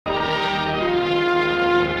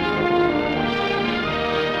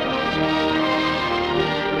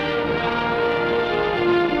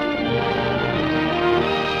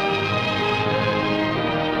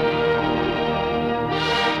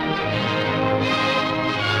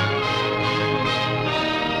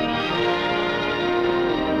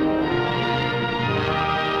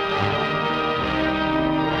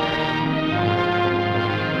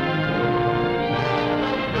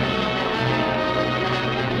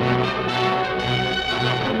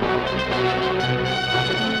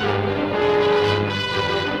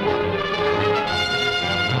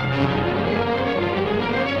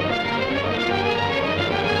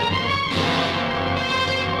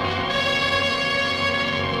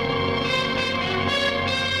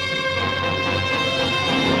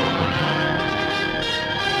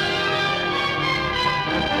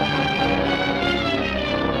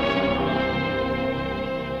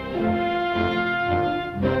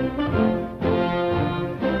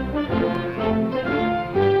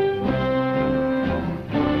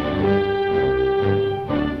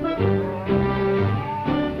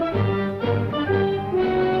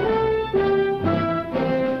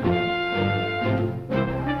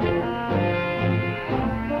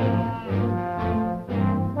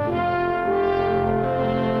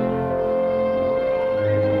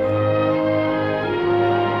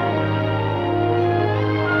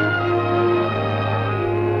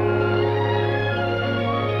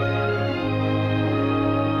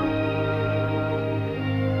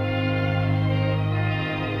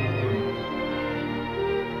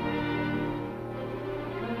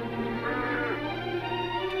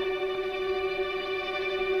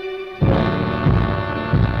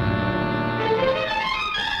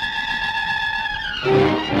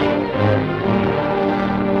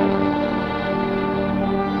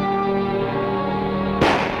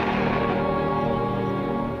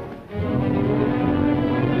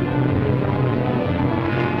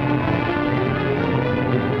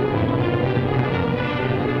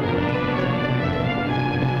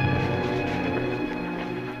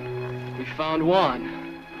found Juan.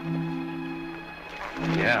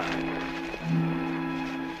 Yeah.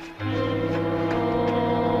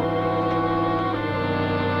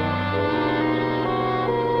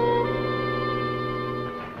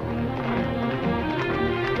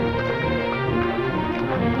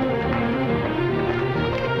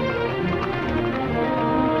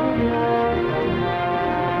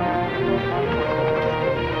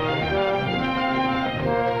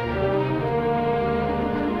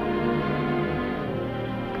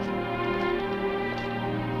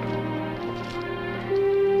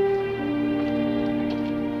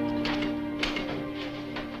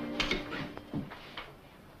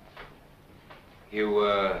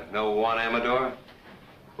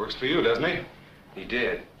 Works for you, doesn't he? He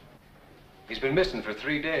did. He's been missing for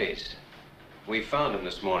 3 days. We found him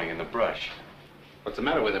this morning in the brush. What's the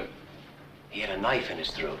matter with him? He had a knife in his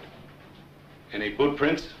throat. Any boot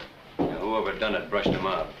prints? Whoever done it brushed him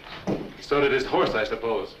out. So did his horse, I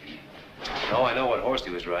suppose. No, I know what horse he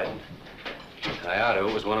was riding. I ought to.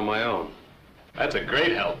 It was one of my own. That's a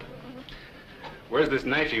great help. Where's this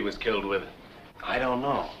knife he was killed with? I don't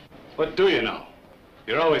know. What do you know?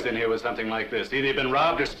 You're always in here with something like this. Either you've been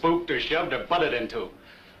robbed or spooked or shoved or butted into.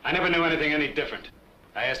 I never knew anything any different.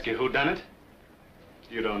 I ask you who done it?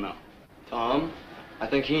 You don't know. Tom, I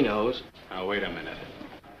think he knows. Now, wait a minute.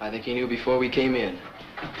 I think he knew before we came in.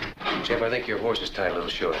 Jeff, I think your horse is tied a little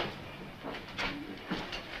short.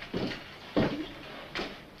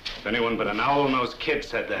 If anyone but an owl-nosed kid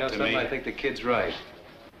said that to me... I think the kid's right.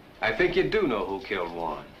 I think you do know who killed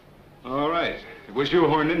Juan. All right. It was you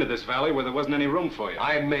horned into this valley where there wasn't any room for you.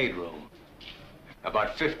 I made room.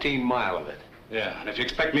 About 15 mile of it. Yeah, and if you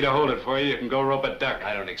expect me to hold it for you, you can go rope a duck.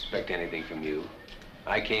 I don't expect anything from you.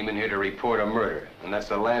 I came in here to report a murder, and that's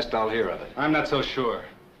the last I'll hear of it. I'm not so sure.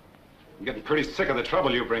 I'm getting pretty sick of the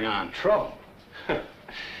trouble you bring on. Trouble?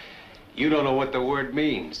 You don't know what the word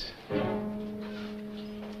means.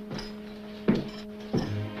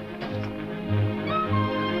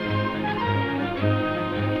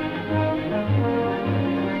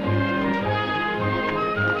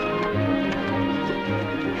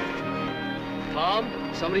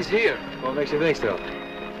 Somebody's here. What makes you think so?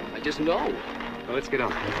 I just know. Well, let's get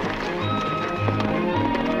on.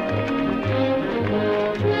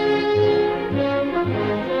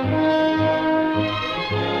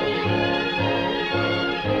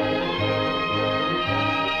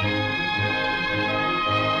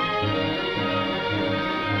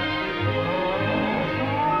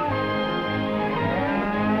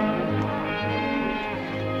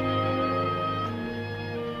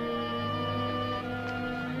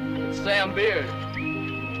 Sam Beard.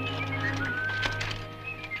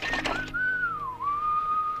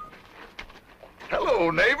 Hello,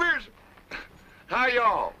 neighbors. How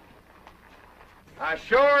y'all? I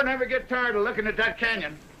sure never get tired of looking at that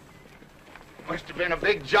canyon. Must have been a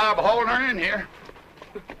big job hauling her in here.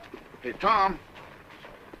 Hey, Tom,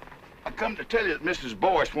 I come to tell you that Mrs.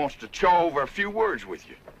 Boyce wants to chaw over a few words with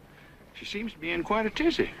you. She seems to be in quite a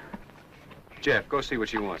tizzy. Jeff, go see what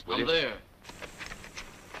she wants, will you? I'm there.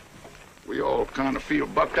 We all kind of feel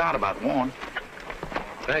bucked out about Juan.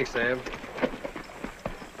 Thanks, Sam.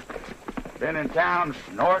 Been in town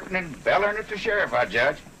snorting and bellering at the sheriff, I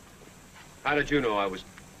judge. How did you know I was...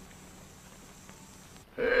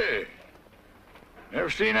 Hey, never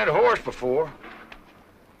seen that horse before.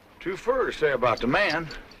 Too fur to say about the man.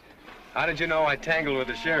 How did you know I tangled with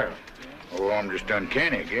the sheriff? Oh, I'm just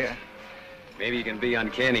uncanny, I guess. Maybe you can be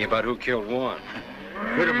uncanny about who killed Juan.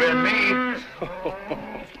 Could have been me.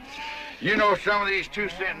 You know, some of these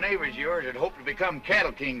 2-cent neighbors of yours had hoped to become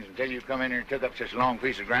cattle kings until you come in here and took up such a long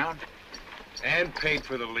piece of ground. And paid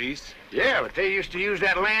for the lease. Yeah, but they used to use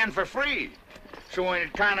that land for free. So ain't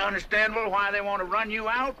it kind of understandable why they want to run you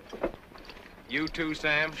out? You too,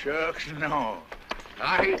 Sam? Shucks, no.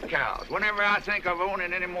 I hate cows. Whenever I think of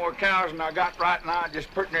owning any more cows than I got right now, it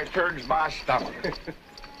just pretty near turns my stomach.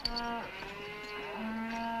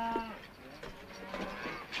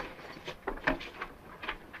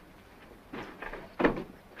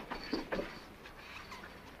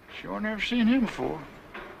 Sure never seen him before.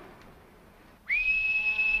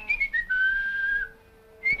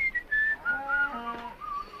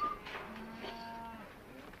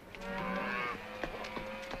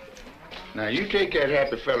 Now, you take that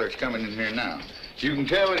happy fella that's coming in here now. You can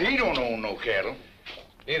tell that he don't own no cattle.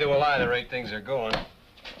 Neither will I, the rate things are going.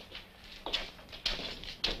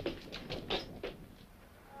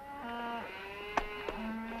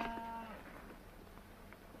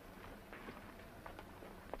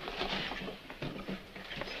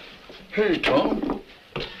 Hey, Tom.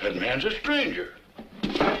 That man's a stranger.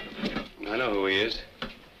 I know who he is.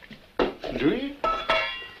 Do you?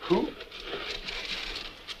 Who?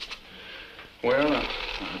 Well,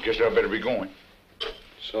 I guess I better be going.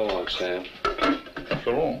 So long, Sam.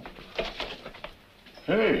 So long.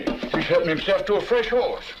 Hey, he's helping himself to a fresh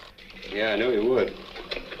horse. Yeah, I knew he would.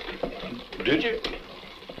 Did you?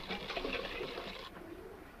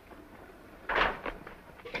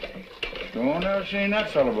 Oh, never seen that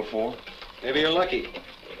fella before. Maybe you're lucky.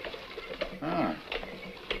 Ah.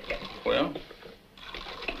 Well,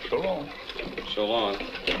 so long. So long.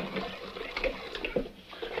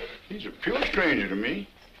 He's a pure stranger to me.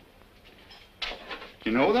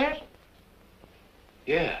 You know that?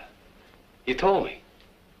 Yeah. You told me.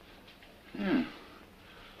 Hmm.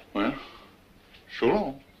 Well, so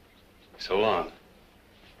long. So long.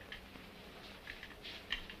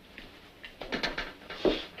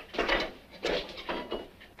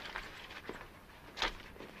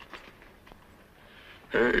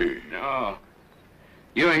 Hey. No.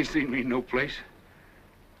 You ain't seen me no place.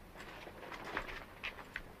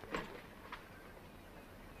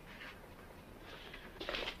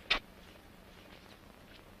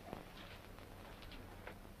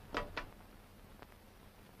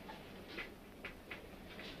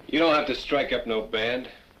 You don't have to strike up no band.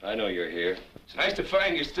 I know you're here. It's nice to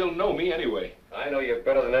find you still know me anyway. I know you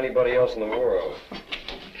better than anybody else in the world.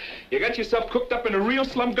 You got yourself cooked up in a real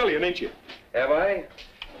slumgullion, ain't you? Have I?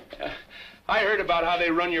 I heard about how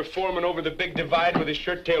they run your foreman over the big divide with his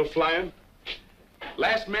shirt tail flying.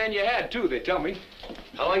 Last man you had, too, they tell me.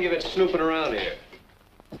 How long you been snooping around here?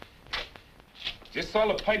 Is this all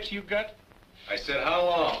the pipes you got? I said, how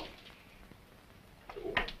long?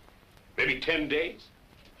 Maybe 10 days.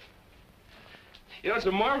 You know, it's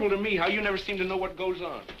a marvel to me how you never seem to know what goes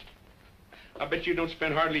on. I bet you don't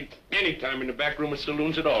spend hardly any time in the back room of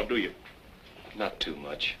saloons at all, do you? Not too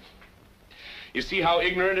much. You see how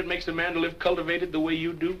ignorant it makes a man to live cultivated the way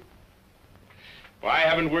you do? Well, I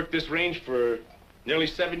haven't worked this range for nearly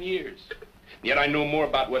 7 years. Yet I know more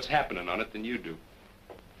about what's happening on it than you do.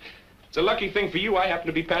 It's a lucky thing for you I happen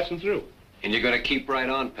to be passing through. And you're gonna keep right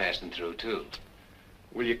on passing through, too.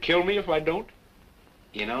 Will you kill me if I don't?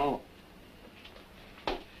 You know,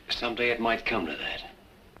 someday it might come to that.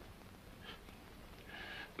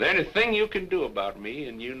 There's a thing you can do about me,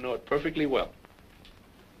 and you know it perfectly well.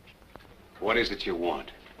 What is it you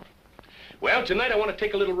want? Well, tonight I want to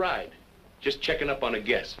take a little ride. Just checking up on a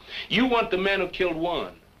guess. You want the man who killed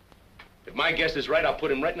Juan. If my guess is right, I'll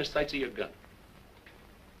put him right in the sights of your gun.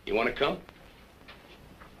 You want to come?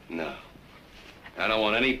 No. I don't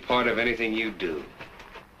want any part of anything you do.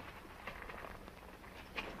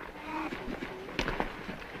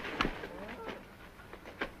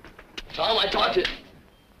 Tom, I talked to...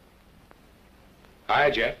 Hi,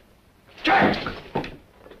 Jeff. Jack!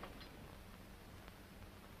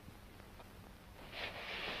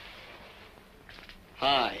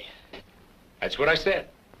 Hi. That's what I said.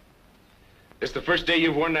 This the first day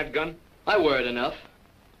you've worn that gun? I wear it enough.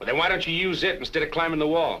 Well, then why don't you use it instead of climbing the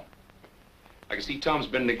wall? I can see Tom's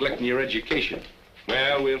been neglecting your education.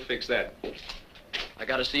 Well, we'll fix that. I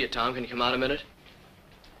gotta see it, Tom. Can you come out a minute?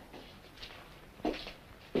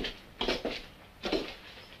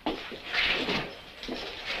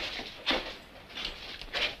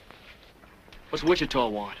 What's Wichita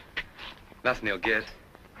want? Nothing he'll get.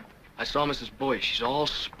 I saw Mrs. Boyce. She's all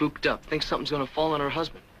spooked up. Thinks something's gonna fall on her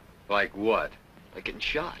husband. Like what? Like getting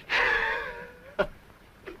shot.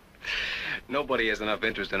 Nobody has enough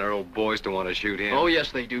interest in her old boys to want to shoot him. Oh,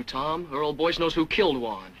 yes, they do, Tom. Her old Boyce knows who killed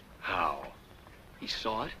Juan. How? He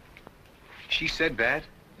saw it. She said that?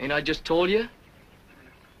 Ain't I just told you?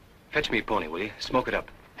 Fetch me a pony, will you? Smoke it up.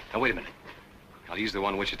 Now, wait a minute. I'll use the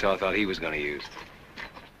one Wichita thought he was going to use.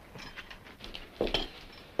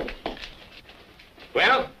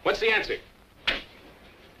 Well, what's the answer?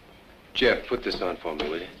 Jeff, put this on for me,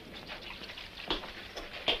 will you?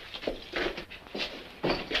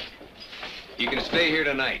 You can stay here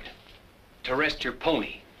tonight to rest your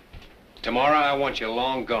pony. Tomorrow, I want you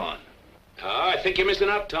long gone. Oh, I think you're missing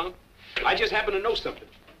out, Tom. I just happen to know something.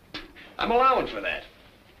 I'm allowing for that.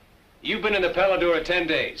 You've been in the Paladura 10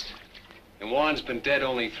 days, and Juan's been dead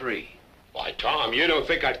only 3. Why, Tom, you don't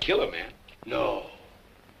think I'd kill a man? No.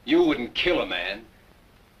 You wouldn't kill a man,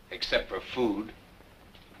 except for food.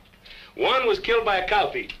 Juan was killed by a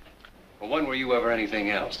cow thief. Well, when were you ever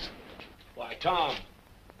anything else? Why, Tom,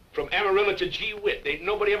 from Amarillo to Gee Whit, ain't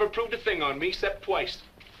nobody ever proved a thing on me except twice.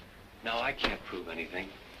 No, I can't prove anything.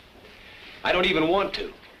 I don't even want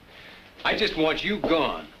to. I just want you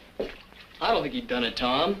gone. I don't think he'd done it,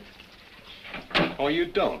 Tom. Oh, you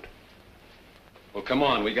don't? Well, come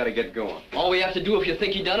on, we gotta get going. All we have to do if you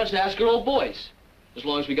think he done it is ask her old Boyce. As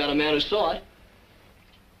long as we got a man who saw it.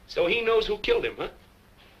 So he knows who killed him, huh?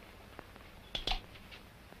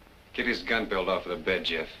 Get his gun belt off of the bed,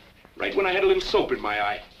 Jeff. Right when I had a little soap in my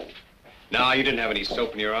eye. No, you didn't have any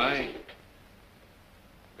soap in your eye.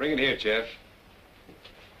 Bring it here, Jeff.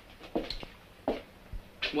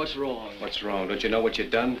 What's wrong? What's wrong? Don't you know what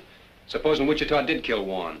you've done? Supposing Wichita did kill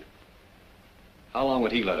Juan. How long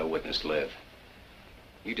would he let a witness live?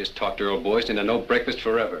 You just talked Earl Boyce into no breakfast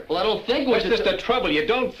forever. Well, I don't think That's just the trouble. You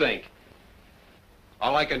don't think.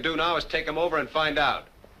 All I can do now is take him over and find out.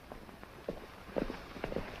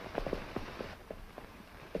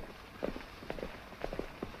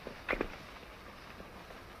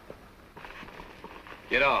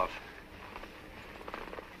 Get off.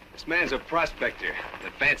 This man's a prospector, the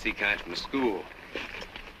fancy kind from the school.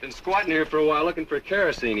 Been squatting here for a while looking for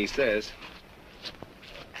kerosene, he says.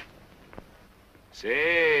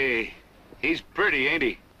 Say, he's pretty, ain't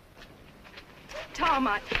he? Tom,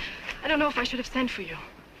 I don't know if I should have sent for you.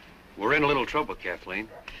 We're in a little trouble, Kathleen.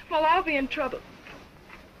 Well, I'll be in trouble.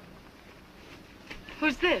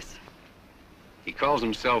 Who's this? He calls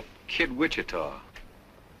himself Kid Wichita.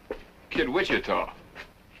 Kid Wichita.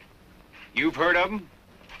 You've heard of him?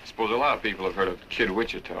 I suppose a lot of people have heard of Kid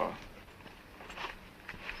Wichita.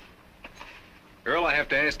 Earl, I have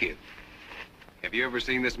to ask you. Have you ever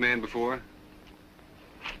seen this man before?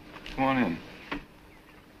 Come on in.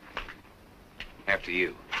 After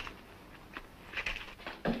you.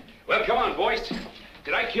 Well, come on, boys.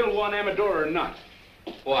 Did I kill Juan Amador or not?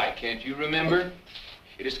 Why, can't you remember?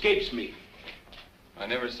 It escapes me. I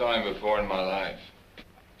never saw him before in my life.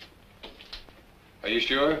 Are you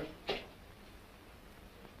sure?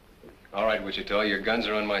 All right, Wichita, your guns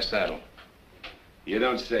are on my saddle. You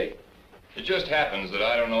don't say. It just happens that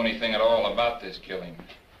I don't know anything at all about this killing.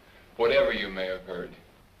 Whatever you may have heard.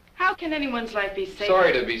 How can anyone's life be safe?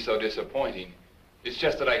 Sorry to be so disappointing. It's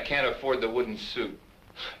just that I can't afford the wooden suit.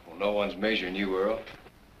 Well, no one's measuring you, Earl.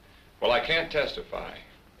 Well, I can't testify.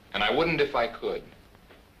 And I wouldn't if I could.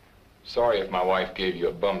 Sorry if my wife gave you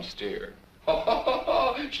a bum steer.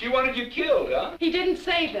 She wanted you killed, huh? He didn't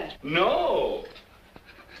say that. No.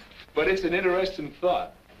 But it's an interesting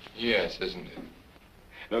thought. Yes, isn't it?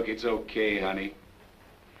 Look, it's okay, honey.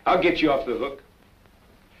 I'll get you off the hook.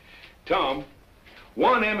 Tom,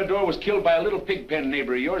 Juan Amador was killed by a little pig pen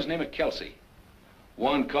neighbor of yours named Kelsey.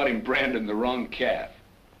 Juan caught him branding the wrong calf.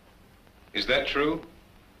 Is that true?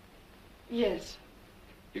 Yes.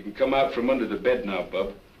 You can come out from under the bed now,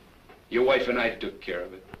 bub. Your wife and I took care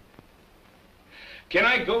of it. Can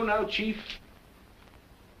I go now, Chief?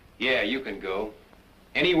 Yeah, you can go.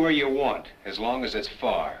 Anywhere you want, as long as it's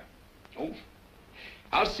far. Oh,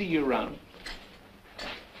 I'll see you around.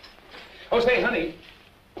 Oh, say, honey,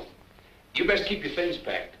 you best keep your things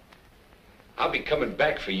packed. I'll be coming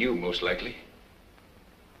back for you, most likely.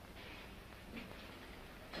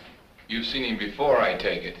 You've seen him before, I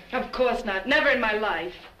take it. Of course not. Never in my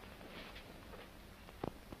life.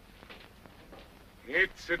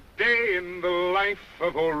 It's a day in the life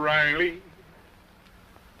of O'Reilly.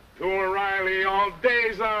 To O'Reilly, all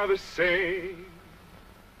days are the same.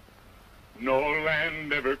 No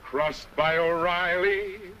land ever crossed by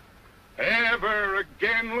O'Reilly ever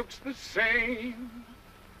again looks the same.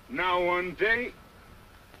 Now one day...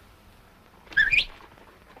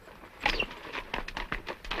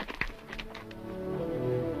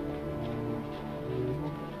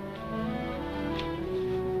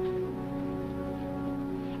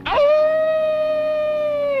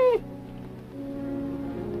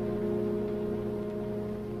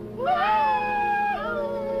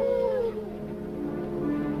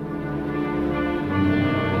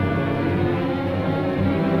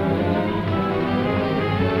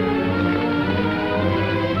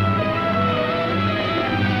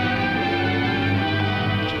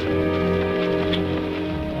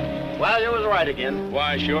 Again.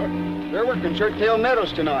 Why, sure. They're working Churchill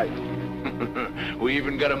Meadows tonight. We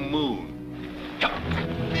even got a moon.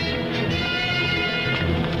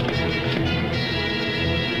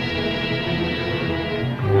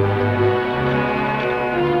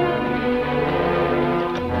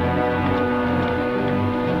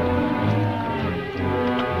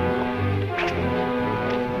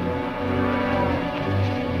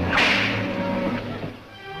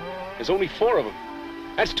 There's only 4 of them.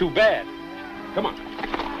 That's too bad. Come on.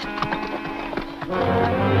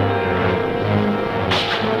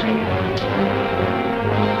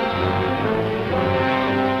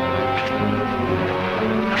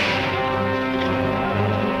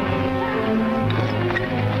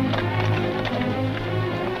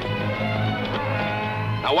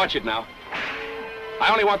 Now watch it now. I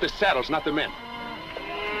only want the saddles, not the men.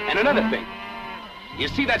 And another thing. You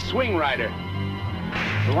see that swing rider?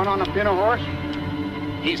 The one on the pinto horse?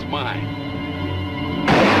 He's mine.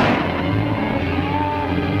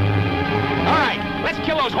 All right, let's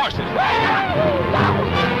kill those horses.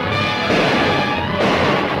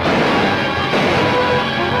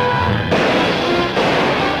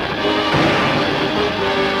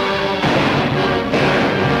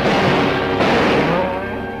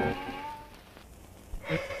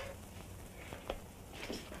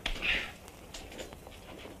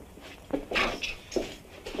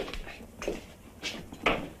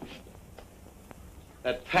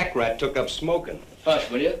 That pack rat took up smoking. Hush,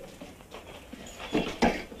 will you?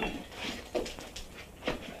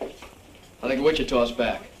 I think Wichita's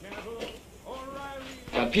back.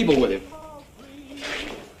 Got people with him.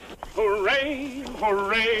 Hooray,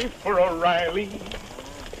 hooray for O'Reilly.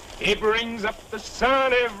 He brings up the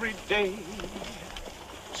sun every day.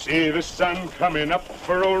 See the sun coming up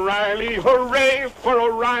for O'Reilly. Hooray for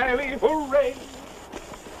O'Reilly, hooray.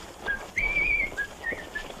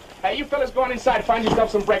 Hey, you fellas go on inside, find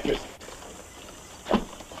yourself some breakfast.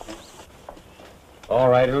 All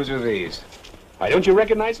right, whose are these? Why, don't you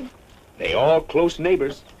recognize them? They all close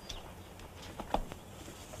neighbors.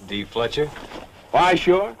 D. Fletcher? Why,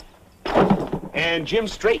 sure. And Jim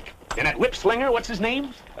Strake. And that whip slinger, what's his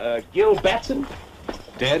name? Gil Batson.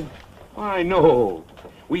 Dead? I know.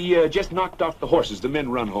 We just knocked off the horses. The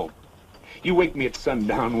men run home. You wake me at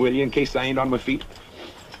sundown, will you, in case I ain't on my feet?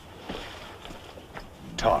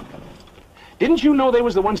 Talk. Didn't you know they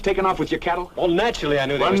was the ones taking off with your cattle? Well, naturally I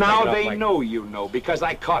knew they Well, was now taking off they like... know you know, because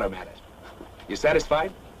I caught them at it. You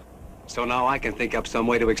satisfied? So now I can think up some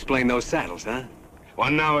way to explain those saddles, huh?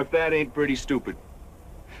 Well, now, if that ain't pretty stupid.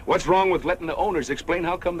 What's wrong with letting the owners explain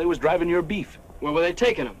how come they was driving your beef? Where were they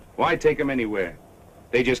taking them? Why take them anywhere?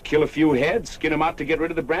 They just kill a few heads, skin them out to get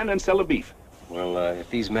rid of the brand, and sell the beef. Well, if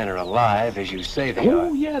these men are alive, as you say they are...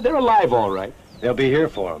 Oh, yeah, they're alive, all right. They'll be here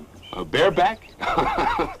for them. Bareback?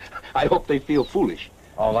 I hope they feel foolish.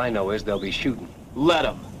 All I know is they'll be shooting. Let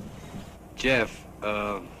them. Jeff,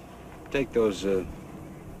 take those,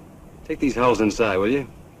 take these hulls inside, will you?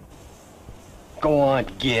 Go on,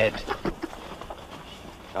 get.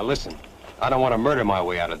 Now listen, I don't want to murder my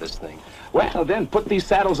way out of this thing. Well, then put these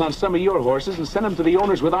saddles on some of your horses and send them to the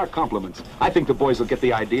owners with our compliments. I think the boys will get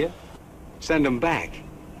the idea. Send them back?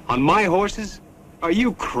 On my horses? Are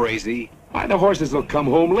you crazy? Why, the horses will come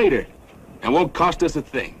home later and won't cost us a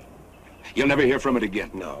thing. You'll never hear from it again.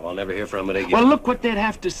 No, I'll never hear from it again. Well, look what they'd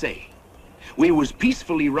have to say. We was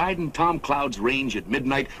peacefully riding Tom Cloud's range at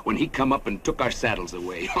midnight when he come up and took our saddles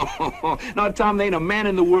away. Now, Tom, there ain't a man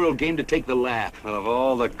in the world game to take the laugh. Well, of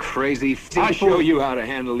all the crazy... I'll show you how to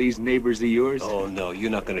handle these neighbors of yours. Oh, no, you're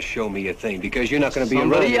not going to show me a thing because you're not going to be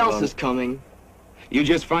around. Somebody else is coming. You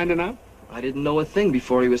just finding out? I didn't know a thing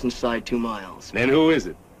before he was inside 2 miles. Then who is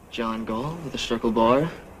it? John Gall with a circle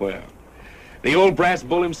bar. Well, the old brass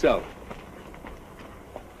bull himself.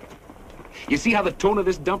 You see how the tone of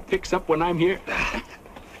this dump picks up when I'm here?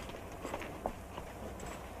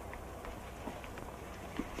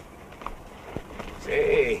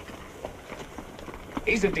 Say,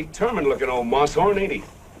 he's a determined-looking old moss-horn, ain't he?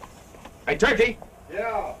 Hey, Turkey!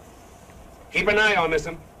 Yeah. Keep an eye on this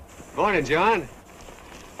one. Morning, John.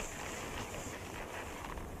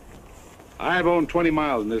 I've owned 20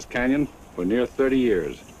 miles in this canyon for near 30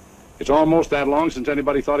 years. It's almost that long since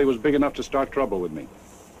anybody thought he was big enough to start trouble with me.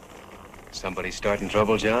 Somebody starting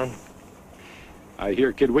trouble, John? I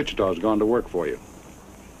hear Kid Wichita's gone to work for you.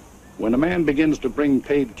 When a man begins to bring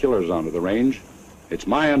paid killers onto the range, it's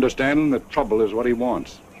my understanding that trouble is what he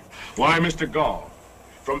wants. Why, Mr. Gall,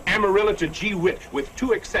 from Amarillo to Gee Whit, with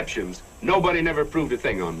 2 exceptions, nobody never proved a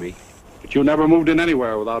thing on me. But you never moved in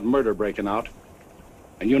anywhere without murder breaking out.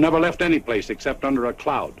 And you never left any place except under a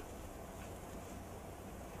cloud.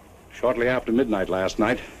 Shortly after midnight last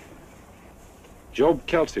night, Job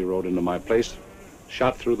Kelsey rode into my place,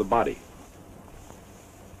 shot through the body.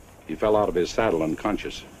 He fell out of his saddle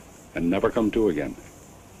unconscious and never come to again.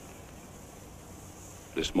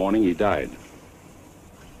 This morning he died.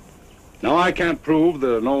 Now I can't prove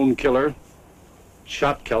the known killer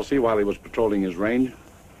shot Kelsey while he was patrolling his range.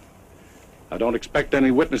 I don't expect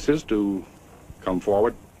any witnesses to come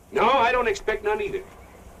forward. No, I don't expect none either.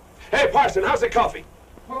 Hey, Parson, how's the coffee?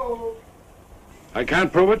 I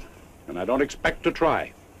can't prove it, and I don't expect to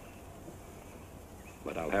try.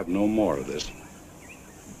 But I'll have no more of this.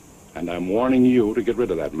 And I'm warning you to get rid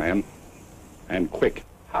of that man. And quick.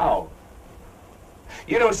 How?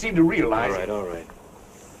 You don't seem to realize... All right.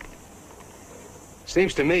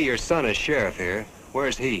 Seems to me your son is sheriff here.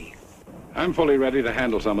 Where's he? I'm fully ready to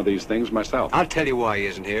handle some of these things myself. I'll tell you why he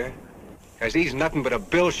isn't here. Because he's nothing but a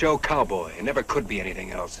bill show cowboy and never could be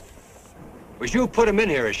anything else. Was you put him in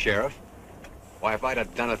here as sheriff? Why, if I'd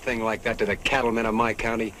have done a thing like that to the cattlemen of my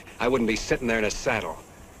county, I wouldn't be sitting there in a saddle.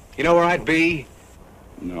 You know where I'd be?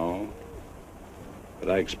 No.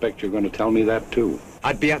 But I expect you're going to tell me that, too.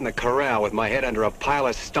 I'd be out in the corral with my head under a pile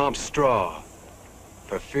of stomped straw,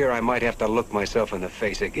 for fear I might have to look myself in the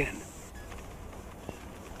face again.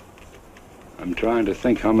 I'm trying to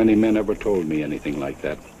think how many men ever told me anything like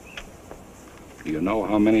that. Do you know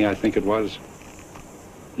how many I think it was?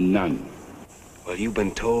 None. Well, you've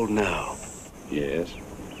been told now. Yes.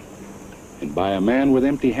 And by a man with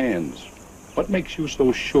empty hands. What makes you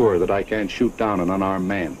so sure that I can't shoot down an unarmed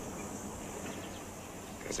man?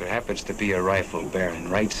 Because there happens to be a rifle bearing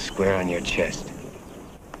right square on your chest.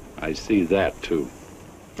 I see that, too.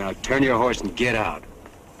 Now turn your horse and get out.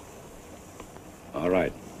 All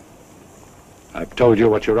right. I've told you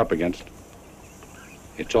what you're up against.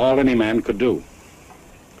 It's all any man could do.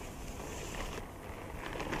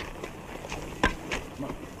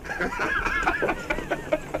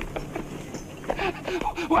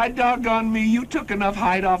 Why, doggone me, you took enough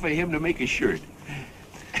hide off of him to make a shirt.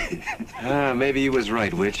 Maybe you was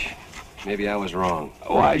right, Witch. Maybe I was wrong.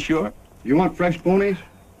 Why, sure. You want fresh ponies?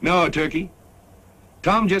 No, Turkey.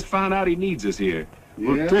 Tom just found out he needs us here. Yeah.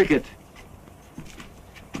 We'll take it.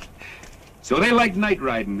 So they like night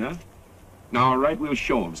riding, huh? All right, we'll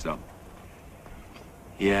show them some.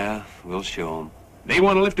 Yeah, we'll show them. They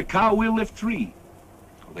want to lift a cow, we'll lift 3.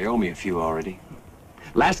 Well, they owe me a few already.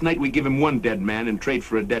 Last night we give him 1 dead man and trade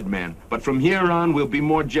for a dead man. But from here on, we'll be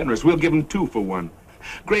more generous. We'll give him 2 for 1.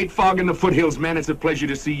 Great fog in the foothills, man. It's a pleasure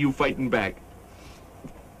to see you fighting back.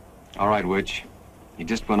 All right, Witch. You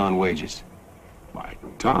just went on wages. Why,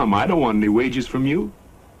 Tom, I don't want any wages from you.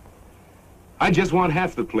 I just want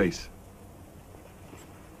half the place.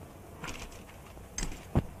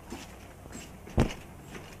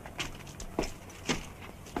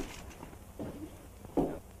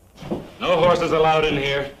 No horses allowed in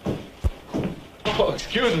here. Oh,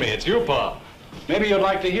 excuse me, it's you, Pa. Maybe you'd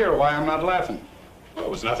like to hear why I'm not laughing. Well,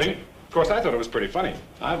 it was nothing. Of course, I thought it was pretty funny.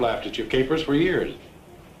 I've laughed at your capers for years,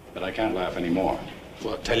 but I can't laugh anymore.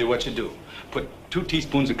 Well, I'll tell you what you do. Put 2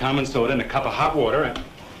 teaspoons of common soda in a cup of hot water and...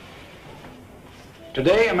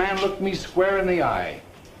 Today, a man looked me square in the eye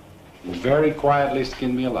and very quietly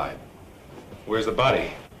skinned me alive. Where's the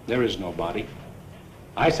body? There is no body.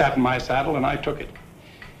 I sat in my saddle and I took it.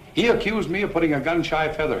 He accused me of putting a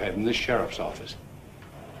gun-shy featherhead in this sheriff's office.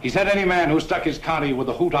 He said any man who stuck his county with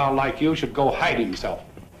a hoot owl like you should go hide himself.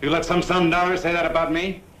 You let some Sundowners say that about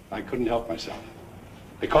me? I couldn't help myself.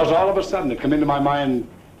 Because all of a sudden it came into my mind,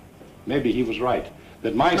 maybe he was right,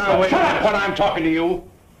 that my son... wait. Shut up when I'm talking to you!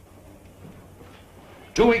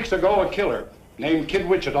 2 weeks ago, a killer named Kid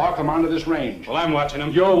Wichita come onto this range. Well, I'm watching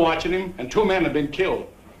him. You're watching him, and 2 men have been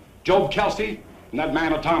killed. Job Kelsey and that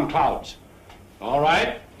man of Tom Cloud's. All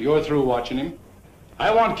right, you're through watching him. I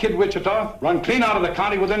want Kid Wichita run clean out of the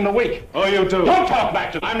county within the week. Oh, you too. Don't talk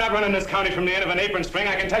back to me. I'm not running this county from the end of an apron string,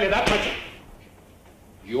 I can tell you that much.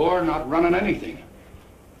 You're not running anything,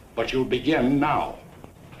 but you'll begin now.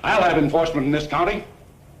 I'll have enforcement in this county,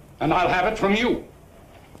 and I'll have it from you.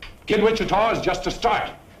 Kid Wichita is just a start.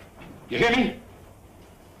 You hear me?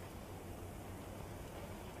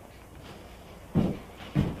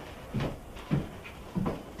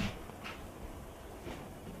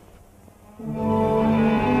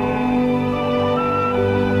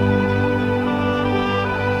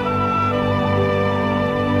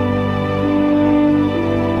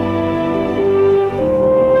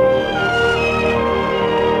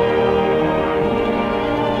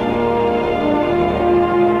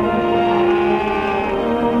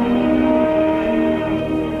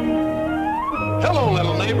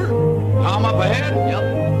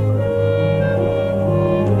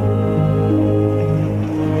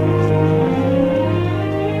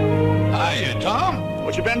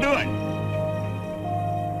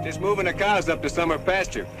 Up to summer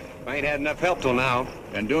pasture. I ain't had enough help till now.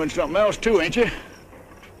 Been doing something else too, ain't you?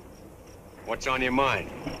 What's on your mind?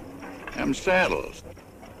 Them saddles.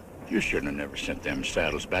 You shouldn't have never sent them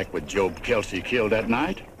saddles back with Job Kelsey killed that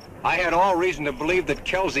night. I had all reason to believe that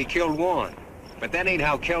Kelsey killed Warren. But that ain't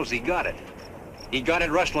how Kelsey got it. He got it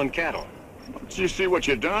rustling cattle. Don't you see what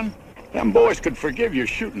you done? Them boys could forgive you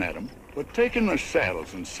shooting at them, but taking the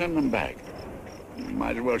saddles and sending them back. You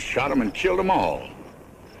might as well shot them and killed them all.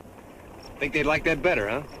 Think they'd like that better,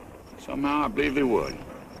 huh? Somehow I believe they would.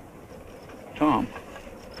 Tom,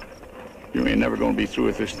 you ain't never gonna be through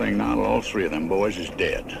with this thing now till all 3 of them boys is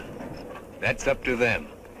dead. That's up to them.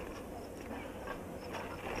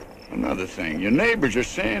 Another thing, your neighbors are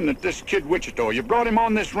saying that this Kid Wichita, you brought him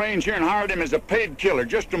on this range here and hired him as a paid killer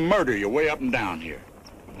just to murder you way up and down here.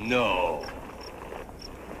 No.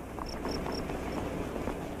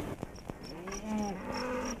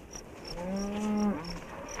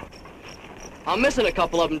 I'm missing a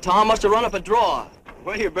couple of them, Tom. Must have run up a draw.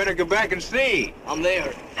 Well, you better go back and see. I'm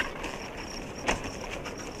there.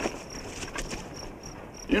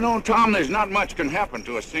 You know, Tom, there's not much can happen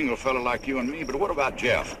to a single fella like you and me, but what about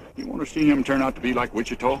Jeff? You want to see him turn out to be like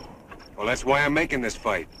Wichita? Well, that's why I'm making this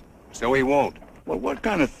fight. So he won't. Well, what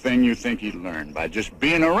kind of thing you think he'd learn by just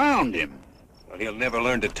being around him? Well, he'll never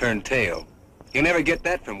learn to turn tail. He'll never get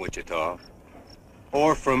that from Wichita.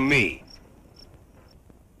 Or from me.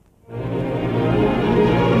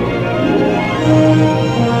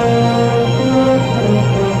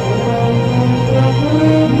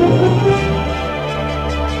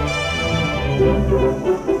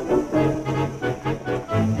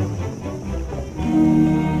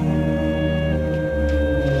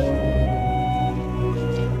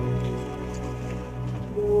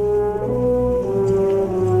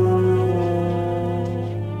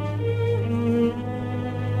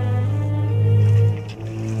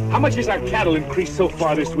 How much has our cattle increased so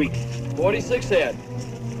far this week? 46 head.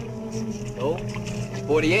 No,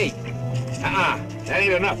 48. That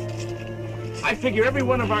ain't enough. I figure every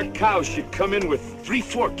one of our cows should come in with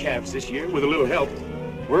 3-4 calves this year with a little help.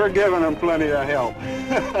 We're giving them plenty of help.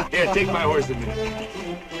 Here, take my horse a minute.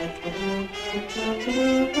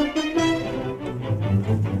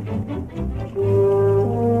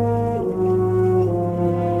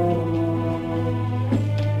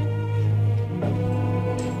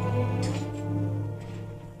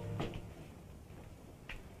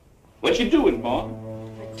 What you doing, Ma?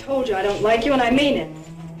 I told you I don't like you, and I mean it.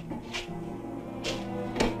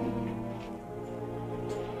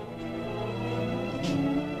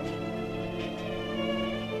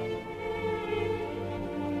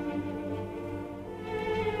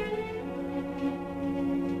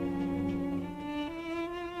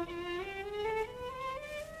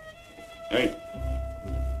 Hey,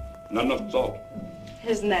 not enough salt.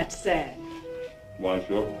 Isn't that sad? Why,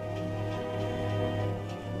 sure.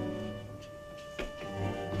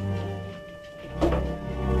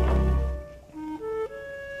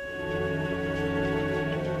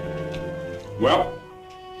 Well,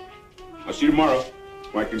 I'll see you tomorrow,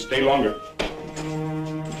 so I can stay longer.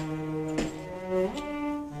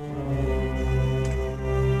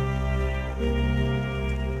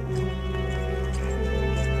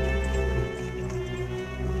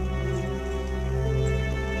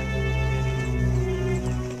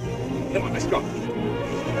 Come on, let's go.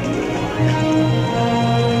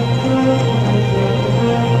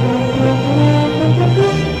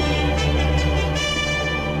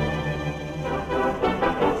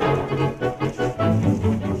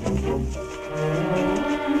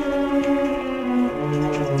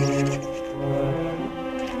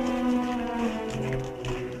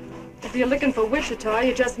 If you're looking for Wichita,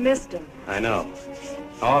 you just missed him. I know.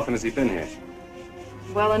 How often has he been here?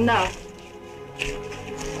 Well enough.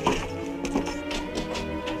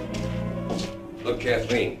 Look,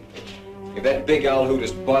 Kathleen, if that big owl hoot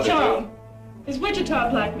has bothered Tom, is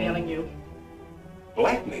Wichita blackmailing you?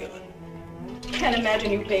 Blackmailing? Can't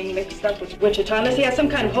imagine you being mixed up with Wichita unless he has some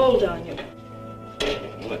kind of hold on you.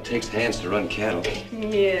 Well, it takes hands to run cattle.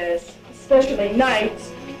 Yes, especially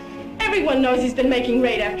nights. Everyone knows he's been making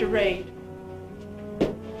raid after raid.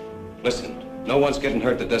 Listen, no one's getting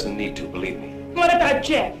hurt that doesn't need to, believe me. What about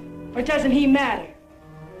Jeff? Or doesn't he matter?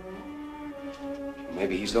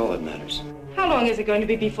 Maybe he's all that matters. How long is it going to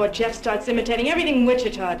be before Jeff starts imitating everything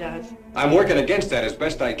Wichita does? I'm working against that as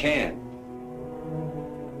best I can.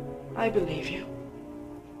 I believe you.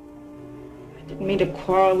 I didn't mean to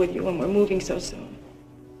quarrel with you when we're moving so soon.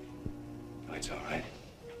 Oh, it's all right.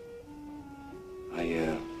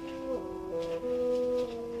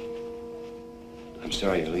 I'm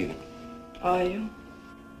sorry you're leaving. Are you?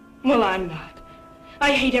 Well, I'm not.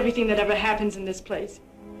 I hate everything that ever happens in this place.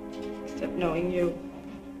 Except knowing you.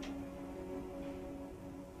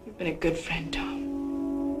 You've been a good friend,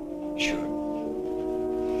 Tom. Sure.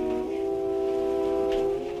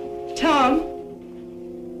 Tom.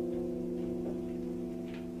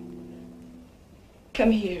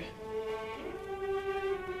 Come here.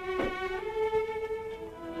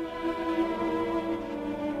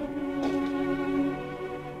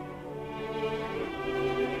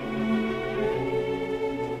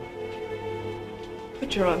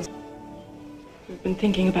 Put your arms. You've been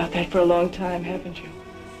thinking about that for a long time, haven't you?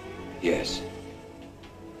 Yes.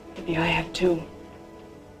 Maybe I have too.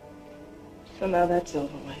 So now that's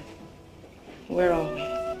over with. Where are we?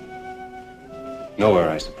 Nowhere,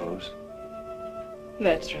 I suppose.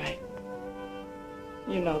 That's right.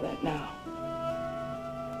 You know that now.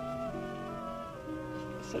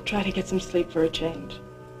 So try to get some sleep for a change.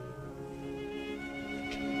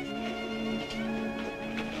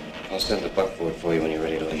 I'll send the buckboard for you when you're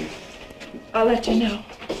ready to leave. I'll let you know.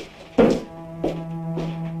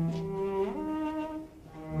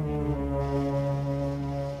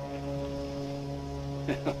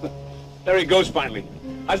 There he goes finally.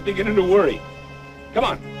 I was beginning to worry. Come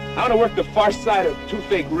on, I want to work the far side of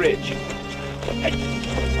Toothache Ridge.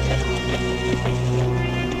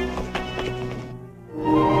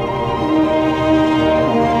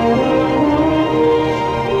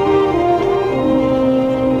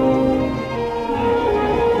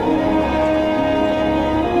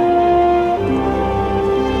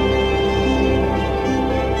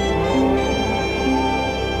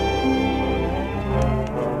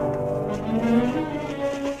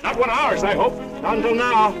 Not one of ours, I hope. Not until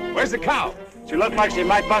now. Where's the cow? She looked like she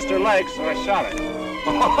might bust her legs, so I shot her.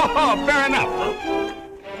 Oh, fair enough.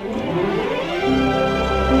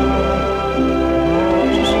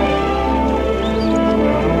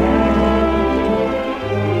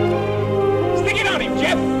 Stick it on him,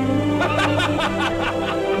 Jeff.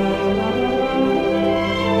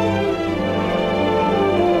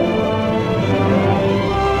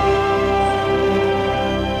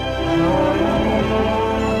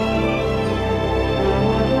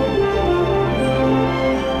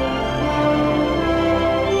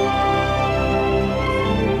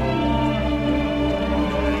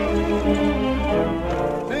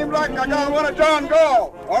 I got one of John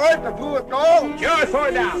Gall. All right, the fool with Gall? Sure, throw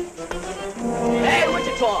it down. Hey,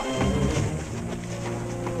 Wichita!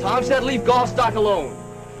 Tom said leave golf stock alone.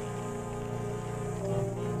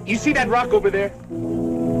 You see that rock over there?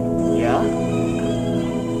 Yeah?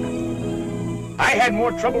 I had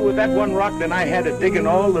more trouble with that one rock than I had at digging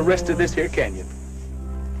all the rest of this here canyon.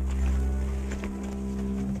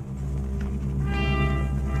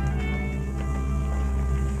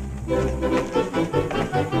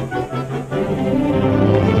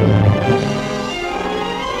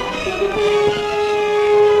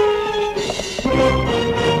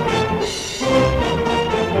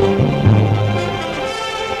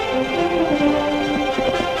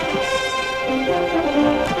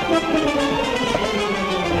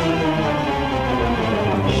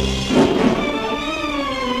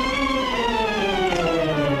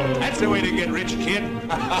 The way to get rich, kid.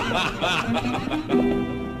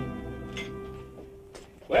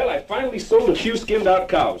 Well, I finally sold a few skinned-out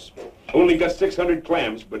cows. Only got 600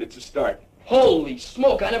 clams, but it's a start. Holy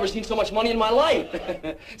smoke, I never seen so much money in my life.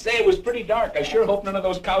 Say, it was pretty dark. I sure hope none of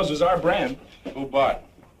those cows was our brand. Who bought?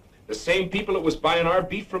 The same people that was buying our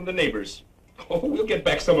beef from the neighbors. Oh, we'll get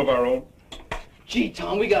back some of our own. Gee,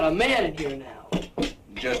 Tom, we got a man in here now.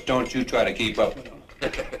 Just don't you try to keep up with him.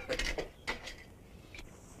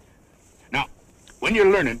 Now, when you're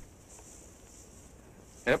learning,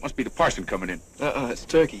 that must be the parson coming in. It's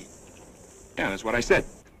Turkey. Yeah, that's what I said.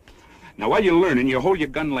 Now, while you're learning, you hold your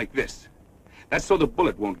gun like this. That's so the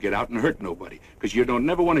bullet won't get out and hurt nobody, because you don't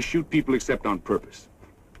never want to shoot people except on purpose.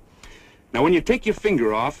 Now, when you take your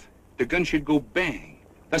finger off, the gun should go bang,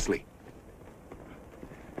 thusly.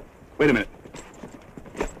 Wait a minute.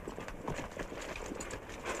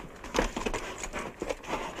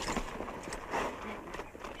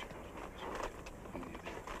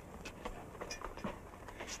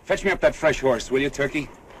 Fetch me up that fresh horse, will you, Turkey?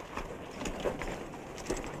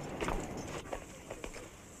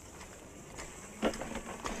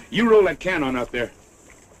 You roll that can on out there.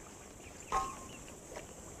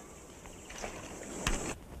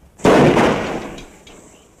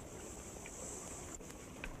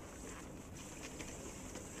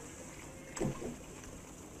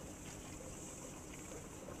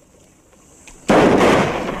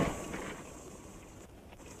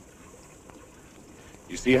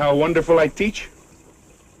 You see how wonderful I teach?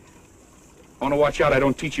 I want to watch out I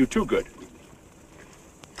don't teach you too good.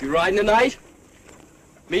 You riding tonight?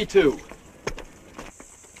 Me too.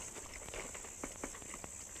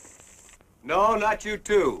 No, not you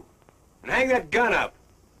too. And hang that gun up.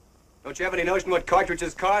 Don't you have any notion what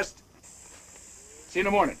cartridges cost? See you in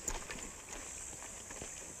the morning.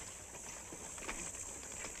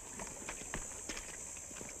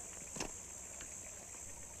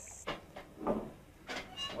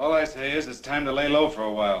 All I say is it's time to lay low for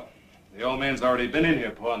a while. The old man's already been in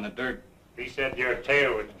here pulling the dirt. He said your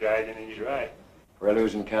tail was dragging, and he's right. We're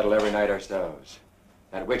losing cattle every night ourselves.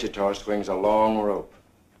 That Wichita swings a long rope.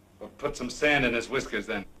 Well, put some sand in his whiskers,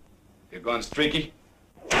 then. You going streaky?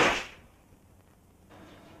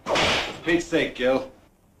 For Pete's sake, Gil.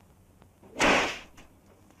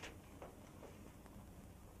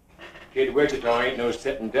 Kid Wichita ain't no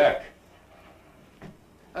sitting duck.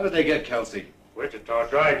 How did they get Kelsey? Wichita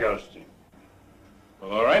dry ghost him.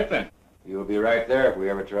 Well, all right, then. You'll be right there if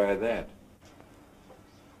we ever try that.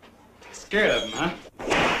 Scared of him,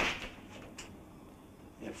 huh?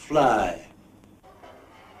 You fly.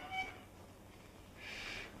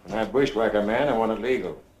 When I bushwhack a man, I want it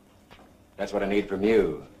legal. That's what I need from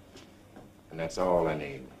you. And that's all I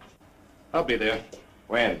need. I'll be there.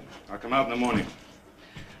 When? I'll come out in the morning.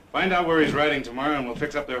 Find out where he's riding tomorrow, and we'll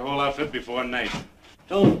fix up their whole outfit before night.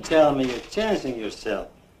 Don't tell me you're chancing yourself.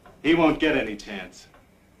 He won't get any chance.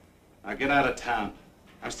 Now get out of town.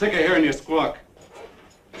 I'm sick of hearing you squawk.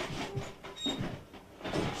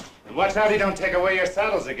 And watch out he don't take away your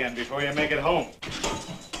saddles again before you make it home.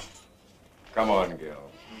 Come on, Gil.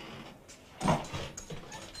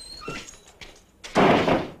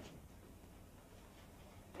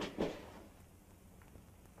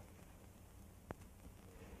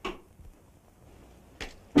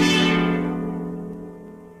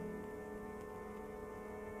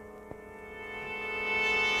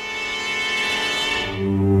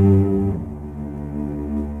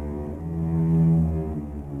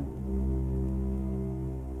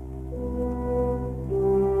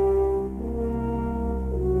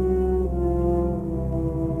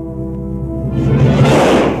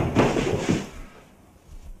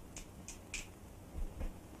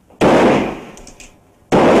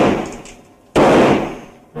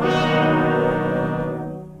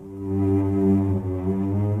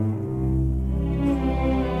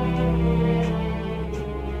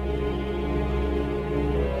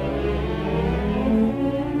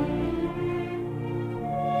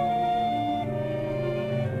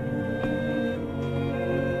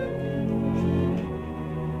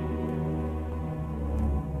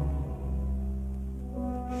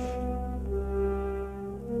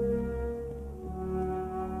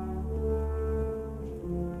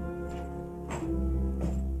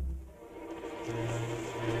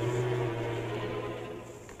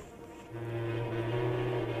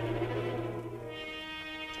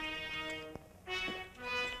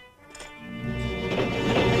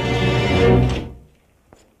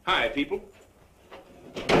 People.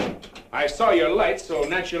 I saw your lights, so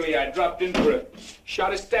naturally I dropped in for a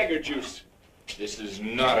shot of stagger juice. This is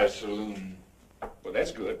not a saloon. Well,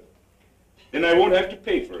 that's good. Then I won't have to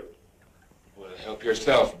pay for it. Well, help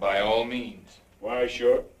yourself by all means. Why,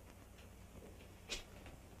 sure.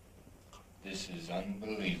 This is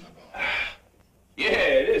unbelievable. Yeah,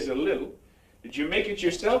 it is a little. Did you make it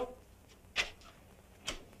yourself?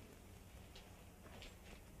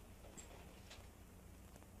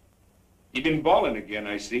 You've been balling again,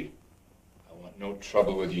 I see. I want no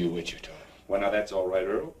trouble with you, Wichita. Well, now that's all right,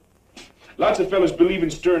 Earl. Lots of fellas believe in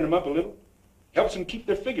stirring them up a little. Helps them keep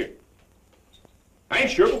their figure. I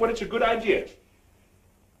ain't sure, but it's a good idea.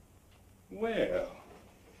 Well,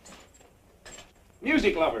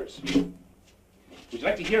 music lovers. Would you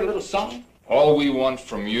like to hear a little song? All we want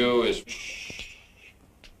from you is...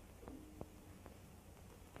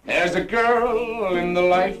 There's a girl in the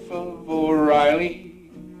life of O'Reilly.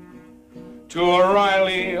 To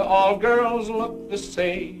O'Reilly, all girls look the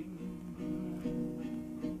same.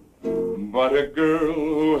 But a girl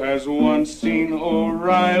who has once seen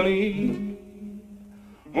O'Reilly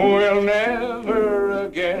will never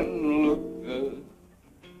again look good.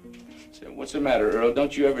 Say, what's the matter, Earl?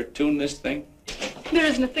 Don't you ever tune this thing? There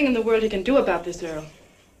isn't a thing in the world you can do about this, Earl.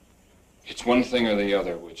 It's one thing or the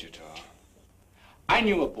other, Wichita. I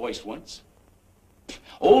knew a Boyce once.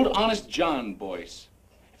 Old Honest John Boyce.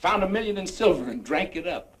 Found $1 million in silver and drank it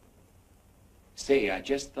up. Say, I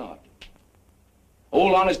just thought.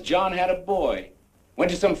 Old Honest John had a boy. Went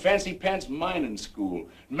to some fancy pants mining school.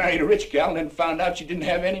 Married a rich gal and then found out she didn't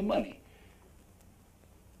have any money.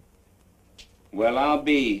 Well, I'll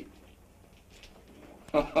be.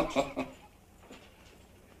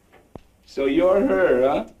 So you're her,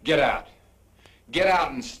 huh? Get out. Get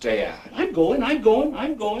out and stay out. I'm going.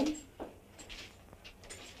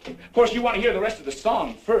 Of course, you want to hear the rest of the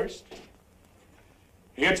song first.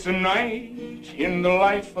 It's a night in the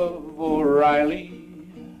life of O'Reilly.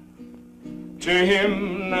 To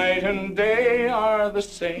him, night and day are the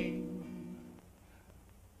same.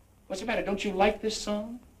 What's the matter? Don't you like this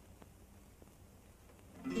song?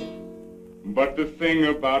 But the thing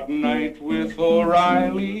about Night with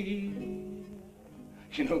O'Reilly,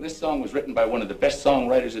 you know, this song was written by one of the best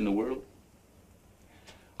songwriters in the world.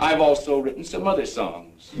 I've also written some other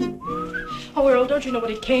songs. Oh, Earl, don't you know what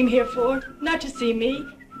he came here for? Not to see me.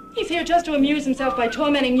 He's here just to amuse himself by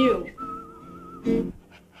tormenting you.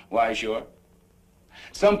 Why, sure.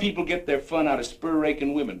 Some people get their fun out of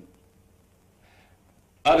spur-raking women.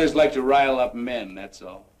 Others like to rile up men, that's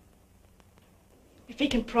all. If he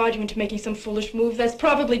can prod you into making some foolish move, that's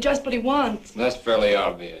probably just what he wants. That's fairly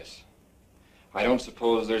obvious. I don't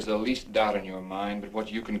suppose there's the least doubt in your mind but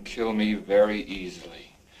what you can kill me very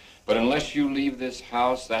easily. But unless you leave this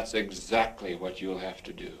house, that's exactly what you'll have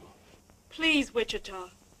to do. Please, Wichita.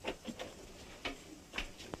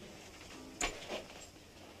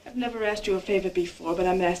 I've never asked you a favor before, but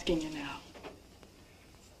I'm asking you now.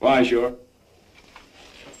 Why, sure?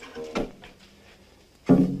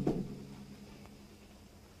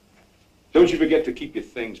 Don't you forget to keep your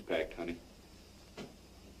things packed, honey.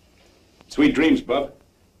 Sweet dreams, bub.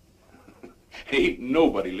 Ain't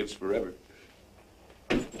nobody lives forever.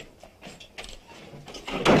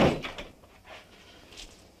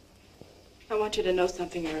 I want you to know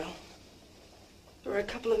something, Earl. There were a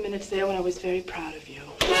couple of minutes there when I was very proud of you.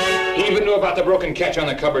 He even knew about the broken catch on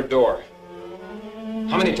the cupboard door.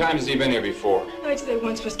 How many times has he been here before? I'd say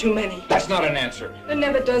once was too many. That's not an answer. It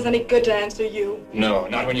never does any good to answer you. No,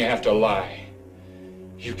 not when you have to lie.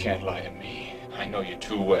 You can't lie to me. I know you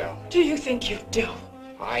too well. Do you think you do?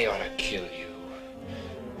 I ought to kill you.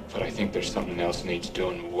 But I think there's something else needs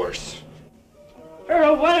doing worse.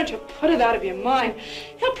 Earl, why don't you put it out of your mind?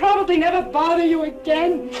 He'll probably never bother you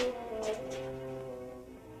again.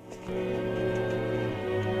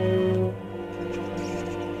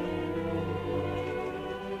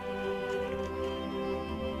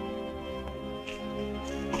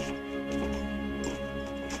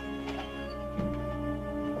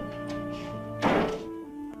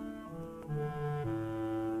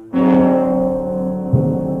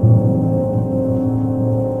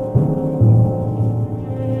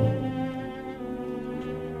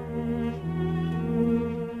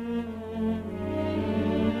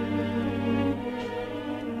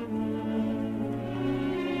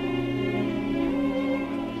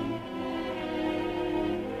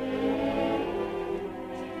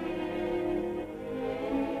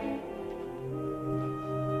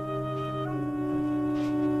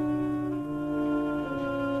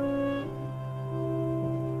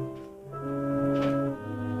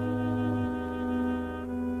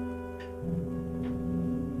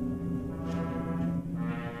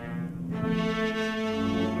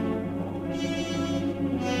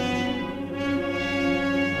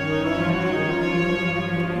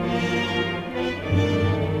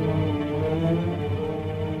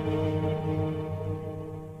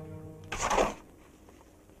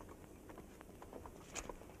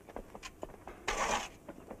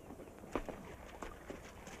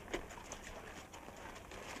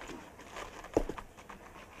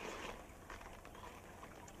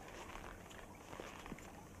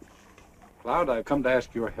 Cloud, I've come to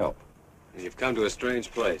ask your help. You've come to a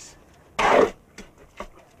strange place. What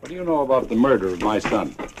do you know about the murder of my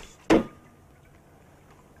son?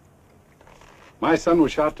 My son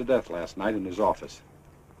was shot to death last night in his office.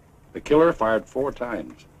 The killer fired 4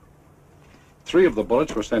 times. 3 of the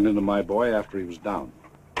bullets were sent into my boy after he was down.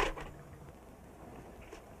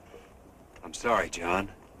 I'm sorry, John.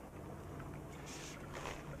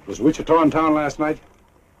 Was Wichita in town last night?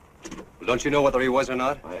 Well, don't you know whether he was or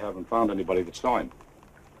not? I haven't found anybody that saw him.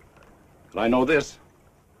 But I know this.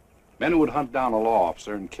 Men who would hunt down a law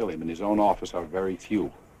officer and kill him in his own office are very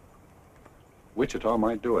few. Wichita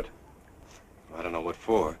might do it. I don't know what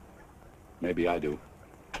for. Maybe I do.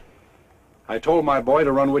 I told my boy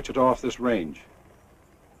to run Wichita off this range.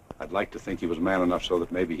 I'd like to think he was man enough so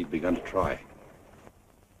that maybe he'd begun to try.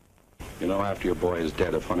 You know, after your boy is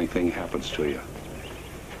dead, a funny thing happens to you.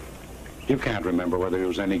 You can't remember whether he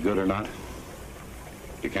was any good or not.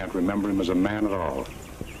 You can't remember him as a man at all.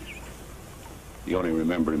 You only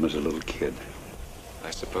remember him as a little kid.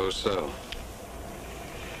 I suppose so.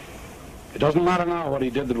 It doesn't matter now what he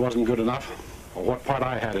did that wasn't good enough, or what part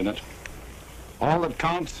I had in it. All that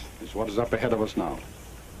counts is what is up ahead of us now.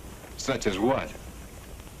 Such as what?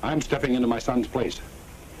 I'm stepping into my son's place.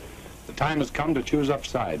 The time has come to choose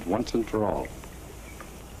upside once and for all.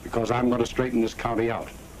 Because I'm going to straighten this county out.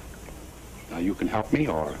 Now you can help me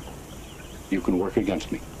or you can work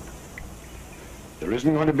against me. There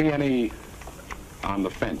isn't going to be any on the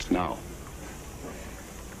fence now.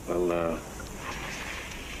 Well,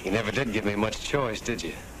 you never did give me much choice, did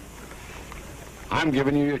you? I'm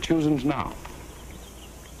giving you your choosings now.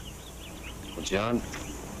 Well, John,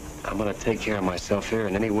 I'm going to take care of myself here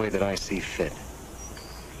in any way that I see fit.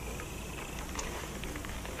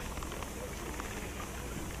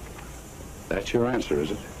 That's your answer,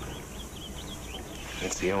 is it?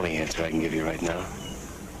 That's the only answer I can give you right now.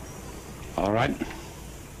 All right.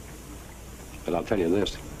 But I'll tell you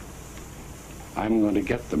this. I'm going to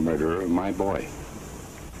get the murderer of my boy.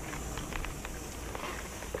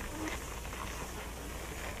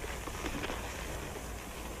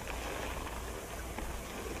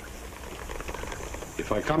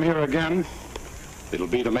 If I come here again, It'll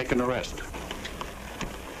be to make an arrest.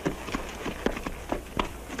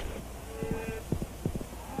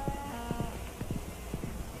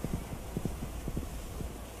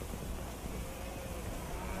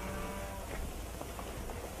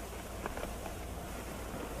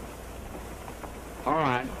 All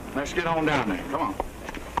right, let's get on down there. Come on.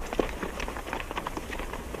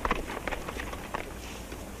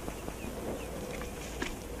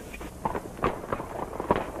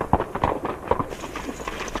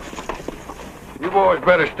 You boys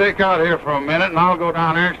better stick out here for a minute, and I'll go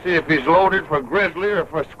down there and see if he's loaded for grizzly or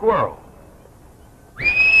for squirrel.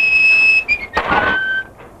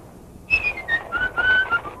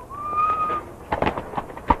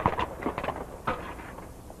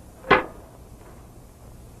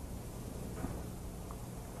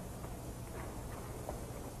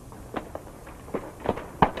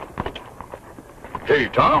 Hey,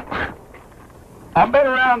 Tom. I've been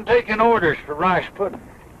around taking orders for rice pudding.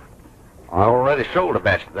 I already sold a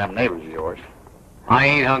batch to them neighbors of yours. I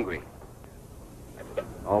ain't hungry.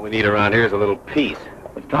 All we need around here is a little peace.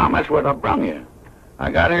 But, Tom, that's what I brung you. I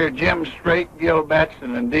got here Jim Straight, Gil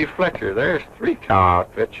Batson, and D. Fletcher. There's 3 cow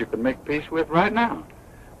outfits you can make peace with right now.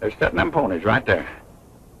 They're setting them ponies right there.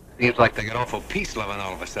 Seems like they got awful peace-loving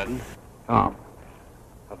all of a sudden. Tom,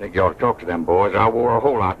 I think you ought to talk to them boys. I wore a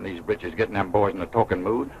whole lot in these britches getting them boys in a talking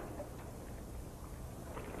mood.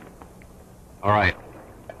 All right.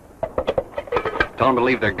 Tell them to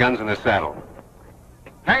leave their guns in the saddle.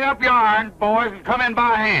 Hang up your irons, boys, and come in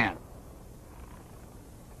by hand.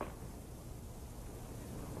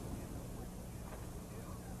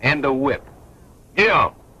 And a whip.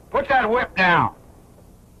 Gil, put that whip down.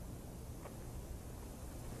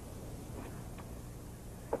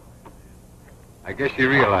 I guess you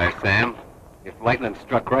realize, Sam, if lightning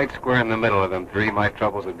struck right square in the middle of them 3, my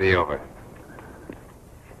troubles would be over.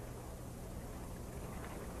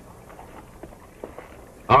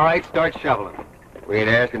 All right, start shoveling. We ain't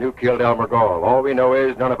asking who killed Elmer Gall. All we know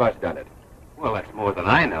is none of us done it. Well, that's more than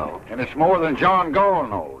I know. And it's more than John Gall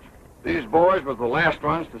knows. These boys were the last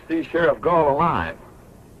ones to see Sheriff Gall alive.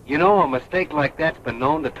 You know, a mistake like that's been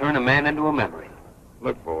known to turn a man into a memory.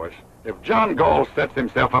 Look, boys, if John Gall sets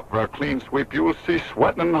himself up for a clean sweep, you'll see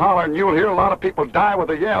sweating and hollering. You'll hear a lot of people die with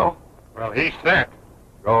a yell. Well, he's set.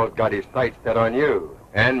 Gall's got his sights set on you,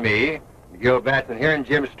 and me, and Gil Batson here, and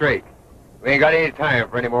Jim Straight. We ain't got any time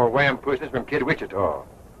for any more wham-pusses from Kid Wichita.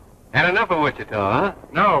 Had enough of Wichita, huh?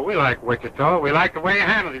 No, we like Wichita. We like the way he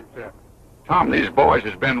handled himself. Tom, these boys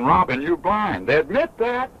has been robbing you blind. They admit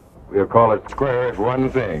that. We'll call it square if one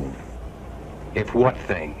thing. If what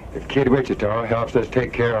thing? If Kid Wichita helps us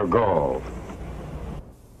take care of Gall.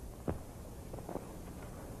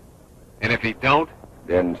 And if he don't?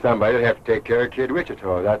 Then somebody'll have to take care of Kid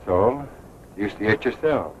Wichita, that's all. You see it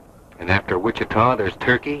yourself. And after Wichita, there's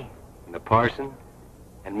Turkey, and the parson,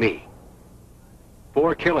 and me.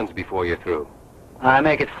 4 killings before you're through. I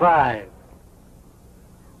make it 5.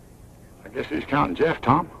 I guess he's counting Jeff,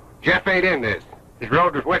 Tom. Jeff ain't in this. He's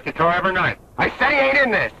rode with Wichita every night. I say he ain't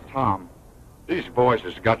in this! Tom, these boys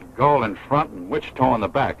has got Gall in front and Wichita in the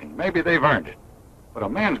back, and maybe they've earned it. But a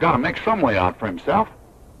man's got to make some way out for himself.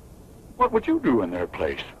 What would you do in their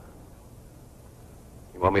place?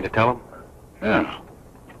 You want me to tell them? Yeah.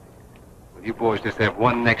 Well, you boys just have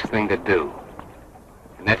one next thing to do.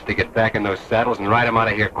 And that's to get back in those saddles and ride them out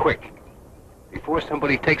of here quick. Before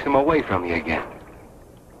somebody takes them away from you again.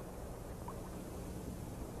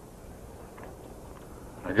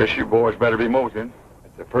 I guess you boys better be moseying.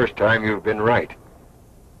 It's the first time you've been right.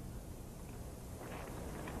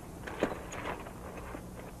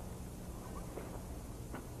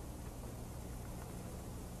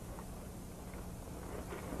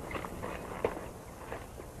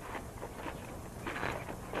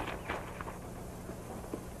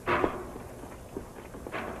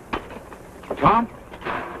 Tom,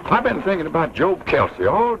 I've been thinking about Job Kelsey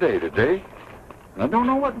all day today, and I don't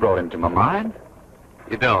know what brought him to my mind.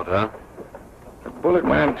 You don't, huh? The bullet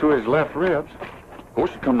went into his left ribs. Of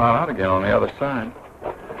course, it come right out again on the other side.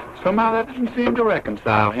 Somehow that doesn't seem to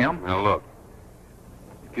reconcile him. Now, look.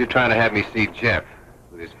 If you're trying to have me see Jeff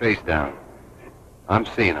with his face down, I'm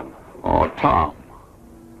seeing him. Oh, Tom.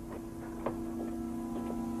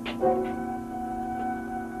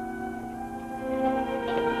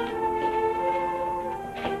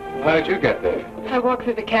 How did you get there? I walked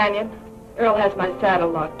through the canyon. Earl has my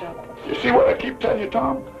saddle locked up. You see what I keep telling you,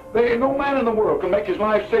 Tom? There ain't no man in the world can make his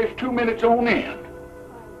life safe 2 minutes on end.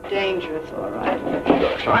 Dangerous, all right.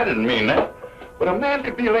 Shucks, I didn't mean that. But a man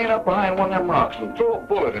could be laying up behind one of them rocks and throw a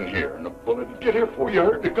bullet in here, and the bullet would get here before you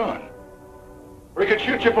heard the gun. Or he could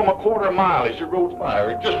shoot you from a quarter mile as you rode by, or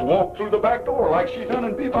he'd just walk through the back door like she done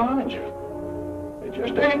and be behind you. There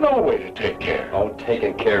just ain't no way to take care. Oh,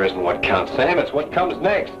 taking care isn't what counts, Sam. It's what comes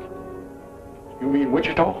next. You mean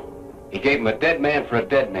Wichita? He gave him a dead man for a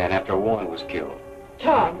dead man after Warren was killed.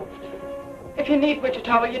 Tom, if you need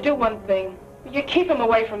Wichita, will you do one thing? Will you keep him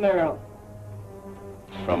away from Merrill?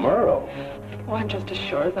 From Earl? Oh, I'm just as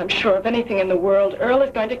sure as I'm sure of anything in the world. Earl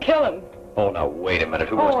is going to kill him. Oh, now, wait a minute.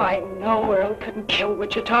 Who was Oh, that? I know Earl couldn't kill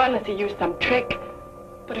Wichita unless he used some trick.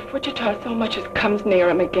 But if Wichita so much as comes near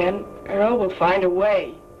him again, Earl will find a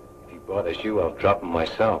way. If he bothers you, I'll drop him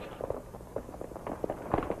myself.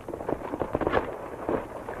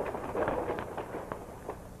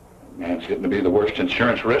 Man's getting to be the worst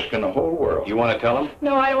insurance risk in the whole world. You want to tell him?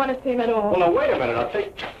 No, I don't want to see him at all. Well, now, wait a minute. I'll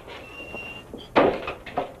take...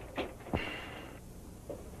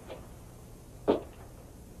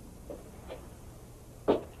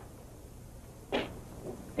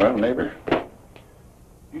 Well, neighbor,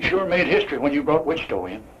 you sure made history when you brought Wichita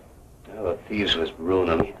in. Well, the thieves was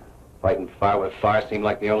ruining me. Fighting fire with fire seemed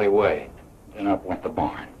like the only way. Then up went the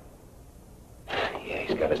barn. Yeah,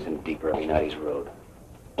 he's got us in deeper every night he's rode.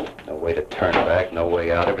 No way to turn back, no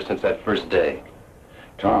way out, ever since that first day.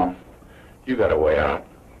 Tom, you got a way out.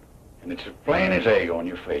 And it's as plain as egg on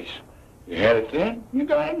your face. You had it then, you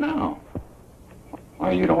got it now.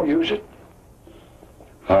 Why you don't use it?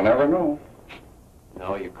 I'll never know.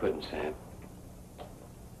 No, you couldn't, Sam.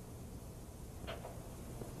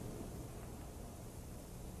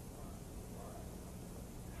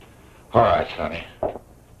 All right, Sonny.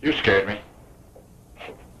 You scared me.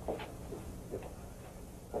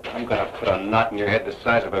 I'm gonna put a knot in your head the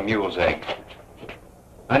size of a mule's egg.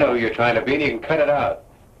 I know who you're trying to be, and you can cut it out.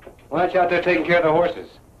 Why aren't you out there taking care of the horses?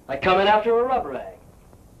 I come in after a rub rag.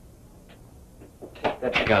 Take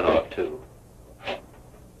that gun off, too.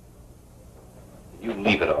 You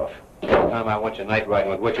leave it off. Next time I want you night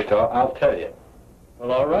riding with Wichita, I'll tell you.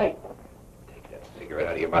 Well, all right. Take that cigarette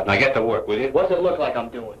out of your mouth. Now get to work, will you? What's it look like I'm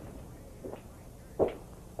doing?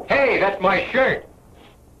 Hey, that's my shirt.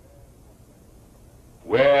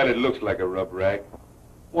 Well, it looks like a rub rag.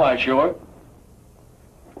 Why, sure.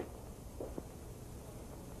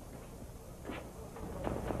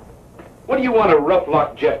 What do you want a rough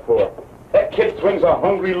lock jet for? That kid swings a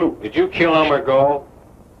hungry loop. Did you kill Elmer Gold?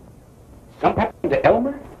 Something happened to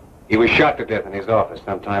Elmer? He was shot to death in his office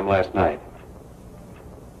sometime last night.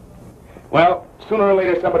 Well, sooner or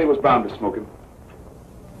later, somebody was bound to smoke him.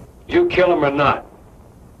 Did you kill him or not?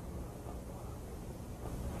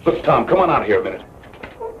 Look, Tom, come on out here a minute.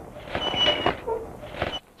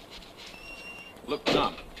 Look,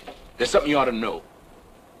 Tom, there's something you ought to know.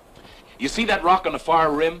 You see that rock on the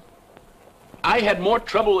far rim? I had more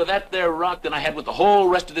trouble with that there rock than I had with the whole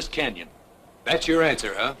rest of this canyon. That's your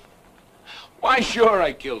answer, huh? Why, sure,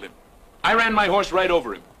 I killed him. I ran my horse right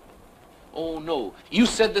over him. Oh, no. You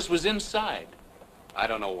said this was inside. I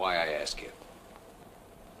don't know why I ask you.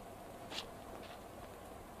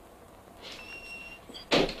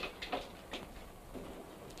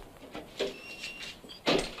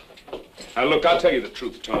 Now, look, I'll tell you the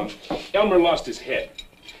truth, Tom. Elmer lost his head.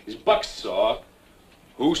 His buck saw.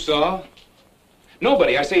 Who saw?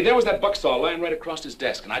 Nobody. I say, there was that buck saw lying right across his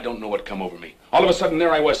desk, and I don't know what come over me. All of a sudden,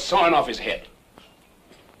 there I was, sawing off his head.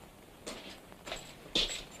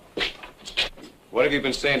 What have you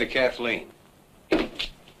been saying to Kathleen?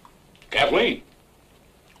 Kathleen?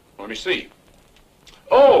 Let me see.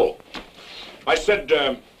 Oh! I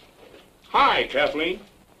said, hi, Kathleen.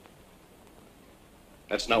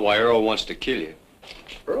 That's not why Earl wants to kill you.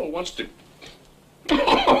 Earl wants to...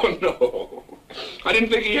 Oh, no. I didn't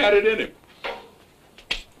think he had it in him.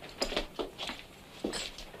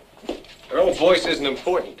 Earl's voice isn't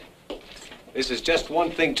important. This is just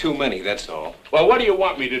one thing too many, that's all. Well, what do you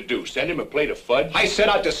want me to do? Send him a plate of fudge? I set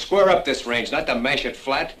out to square up this range, not to mash it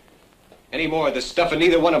flat. Any more of this stuff and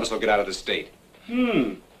neither one of us will get out of the state.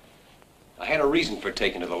 I had a reason for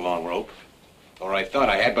taking to the long rope. Or I thought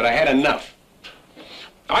I had, but I had enough.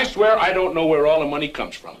 I swear I don't know where all the money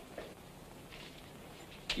comes from.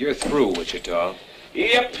 You're through, Wichita.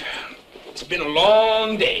 Yep. It's been a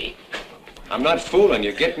long day. I'm not fooling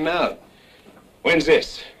you. Getting out. When's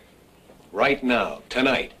this? Right now.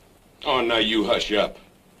 Tonight. Oh, now you hush up.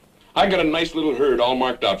 I got a nice little herd all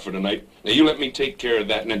marked out for tonight. Now you let me take care of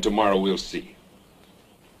that, and then tomorrow we'll see.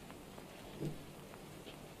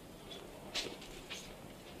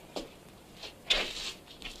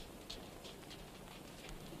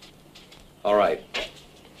 All right.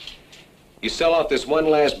 You sell out this one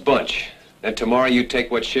last bunch. Then tomorrow you take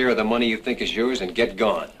what share of the money you think is yours and get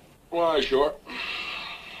gone. Why, sure.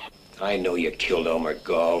 I know you killed Elmer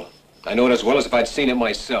Gall. I know it as well as if I'd seen it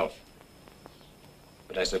myself.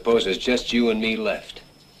 But I suppose there's just you and me left.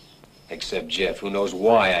 Except Jeff, who knows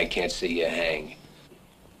why I can't see you hang.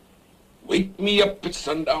 Wake me up at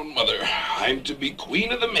sundown, Mother. I'm to be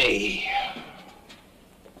Queen of the May.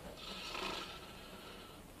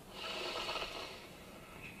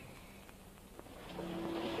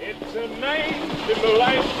 It's a night in the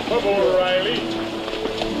life of O'Reilly.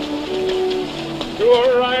 To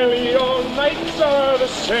O'Reilly, all nights are the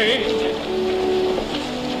same.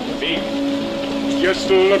 Beat, just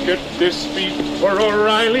look at this beat for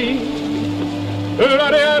O'Reilly.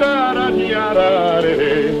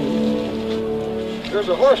 There's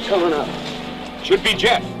a horse coming up. Should be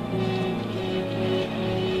Jeff.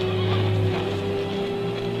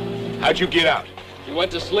 How'd you get out? You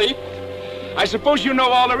went to sleep? I suppose you know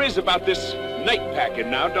all there is about this night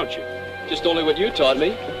packing now, don't you? Just only what you taught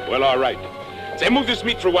me. Well, all right. Say, move this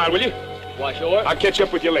meat for a while, will you? Why, sure. I'll catch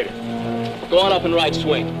up with you later. Go on up and ride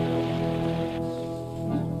swing.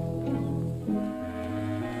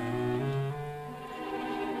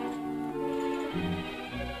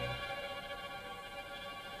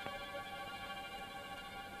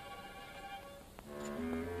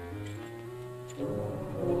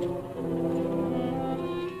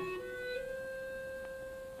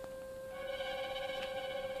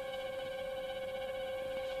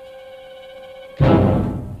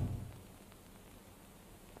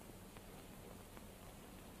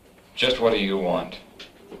 Just what do you want?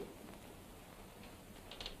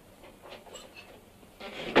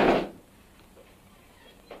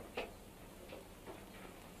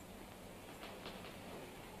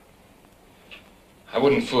 I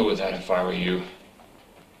wouldn't fool with that if I were you.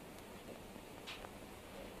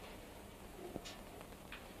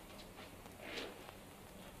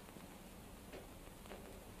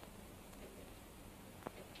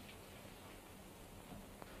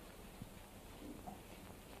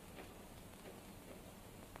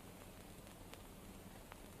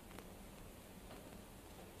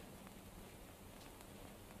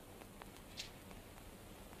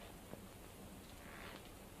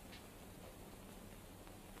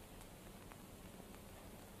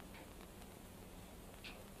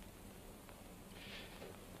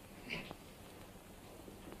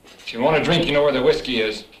 If you want a drink, you know where the whiskey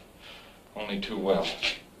is. Only too well.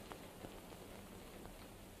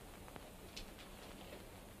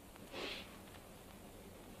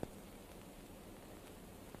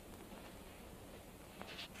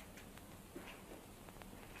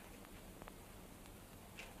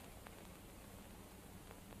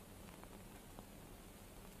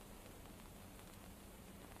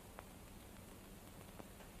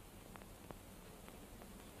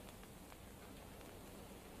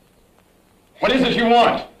 What is it you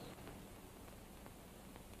want?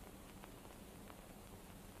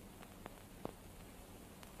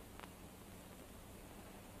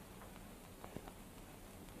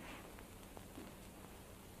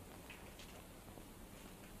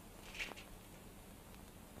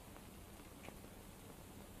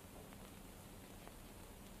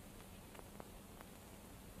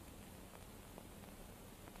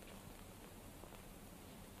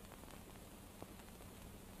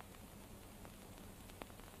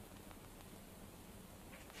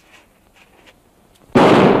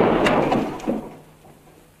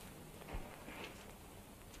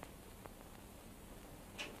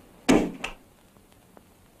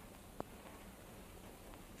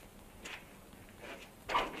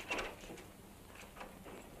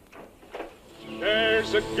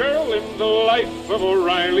 There's a girl in the life of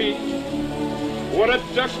O'Reilly. What a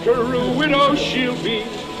duckaroo widow she'll be.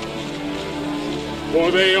 For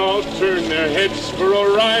they all turn their heads for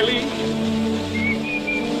O'Reilly.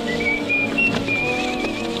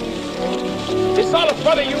 This all the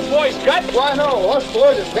fun you boys got? Why, no. Us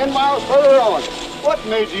boys are 10 miles further on. What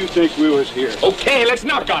made you think we was here? Okay, let's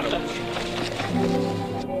knock on them.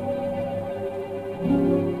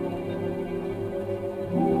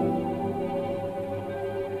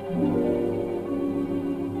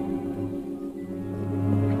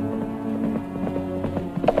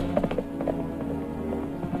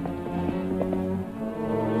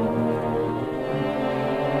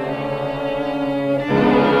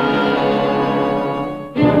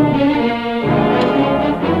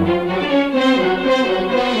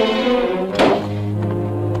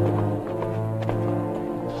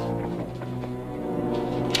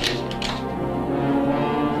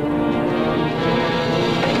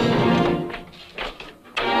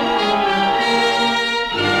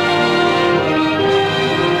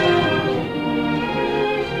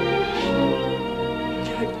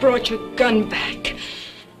 Your gun back.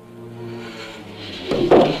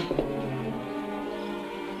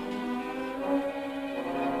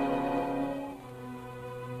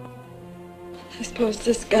 I suppose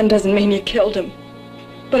this gun doesn't mean you killed him,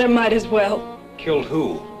 but it might as well. Killed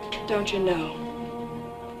who? Don't you know?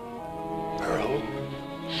 Earl?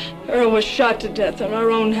 Earl was shot to death in our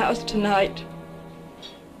own house tonight.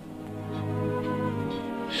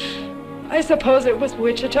 I suppose it was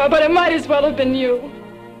Wichita, but it might as well have been you.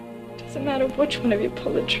 Doesn't matter which one of you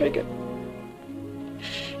pulled the trigger.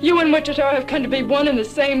 You and Wichita have come to be one and the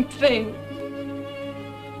same thing.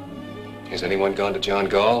 Has anyone gone to John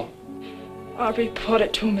Gall? I'll report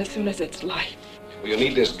it to him as soon as it's light. Well, you'll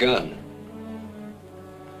need this gun.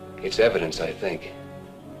 It's evidence, I think.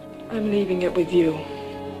 I'm leaving it with you.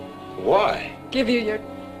 Why? Give you your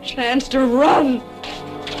chance to run.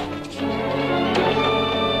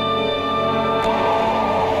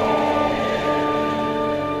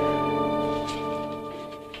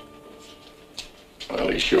 Well,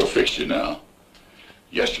 he sure fixed you now.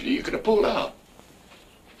 Yesterday you could have pulled out.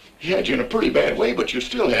 He had you in a pretty bad way, but you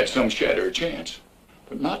still had some shadow of chance.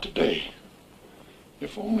 But not today.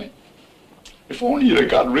 If only you'd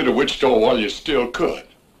have gotten rid of Wichita while you still could.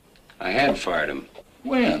 I had fired him.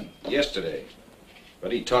 When? Yesterday.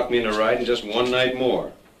 But he talked me into riding just one night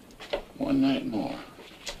more. One night more.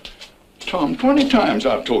 Tom, 20 times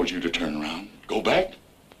I've told you to turn around. Go back.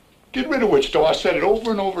 Get rid of Wichita. I said it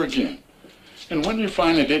over and over again. And when you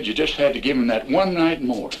finally did, you just had to give him that one night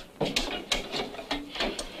more.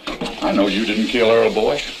 I know you didn't kill Earl,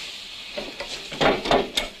 boy.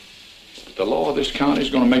 But the law of this county is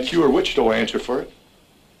going to make you or Wichita answer for it.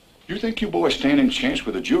 You think you boys stand any chance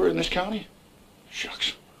with a jury in this county?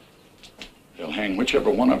 Shucks. They'll hang whichever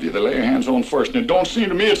one of you they lay their hands on first, and it don't seem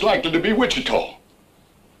to me it's likely to be Wichita.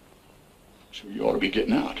 So you ought to be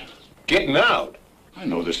getting out. Getting out? I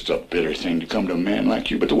know this is a bitter thing to come to a man like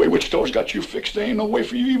you, but the way Wichita's got you fixed, there ain't no way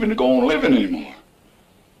for you even to go on living anymore.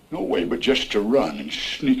 No way but just to run and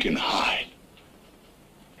sneak and hide.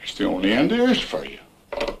 It's the only end there is for you.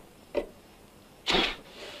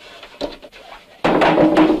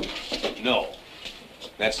 No,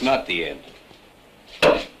 that's not the end.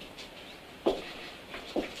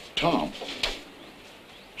 Tom,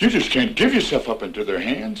 you just can't give yourself up into their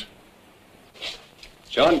hands.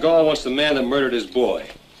 John Gall wants the man that murdered his boy.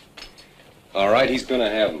 All right, he's gonna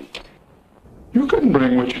have him. You couldn't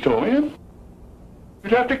bring Wichita in.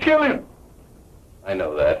 You'd have to kill him. I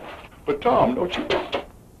know that. But Tom, don't you...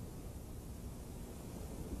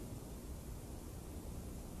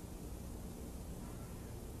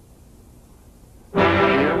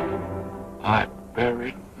 I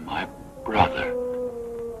buried my brother,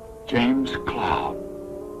 James Cloud,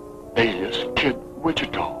 alias Kid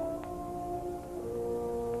Wichita.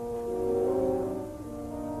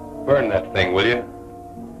 Burn that thing, will you?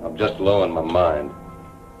 I'm just low in my mind.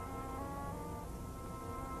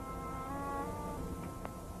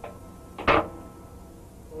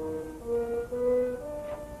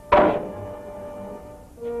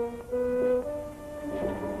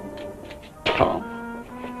 Tom,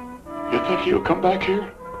 you think he'll come back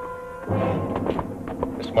here?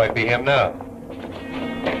 This might be him now.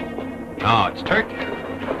 No, it's Turkey.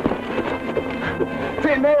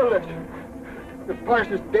 Say, Merrill, the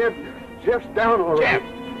parson's dead. Jeff's down already.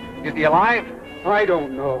 Jeff? Is he alive? I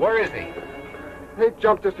don't know. Where is he? They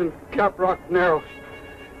jumped us in Cap Rock Narrows.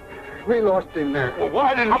 We lost him there. Well,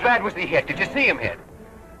 why didn't... How bad was he hit? Did you see him hit?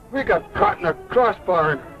 We got caught in a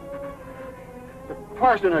crossbar, and the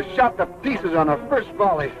parson was shot to pieces on the first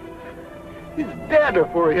volley. He's dead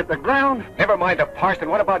before he hit the ground. Never mind the parson.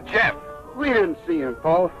 What about Jeff? We didn't see him,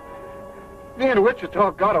 Paul. Me and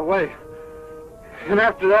Wichita got away. And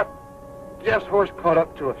after that, Jeff's horse caught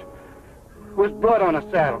up to us. With blood on the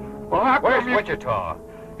saddle. Well, where's Wichita?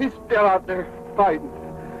 He's still out there fighting.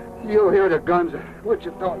 You'll hear the guns.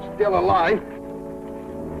 Wichita's still alive.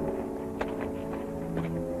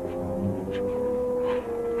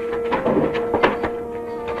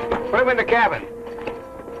 Put him in the cabin.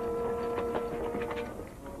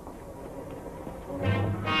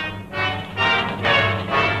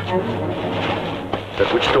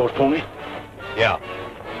 That Wichita's pony? Yeah.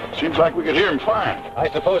 Seems like we could hear him firing. I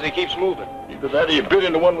suppose he keeps moving. Either that or you bit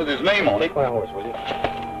into one with his name on it. Take my horse, will you?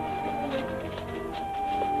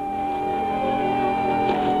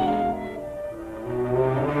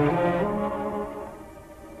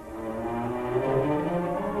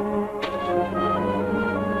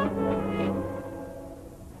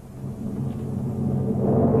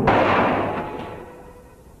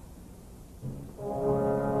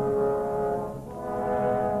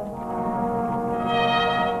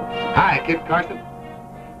 Hi, Kid Carson.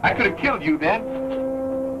 I could have killed you then.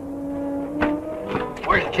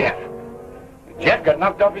 Where's Jeff? Jeff got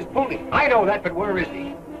knocked off his pony. I know that, but where is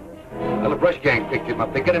he? Well, the brush gang picked him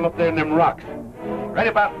up. They got him up there in them rocks. Right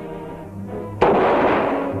about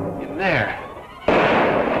in there.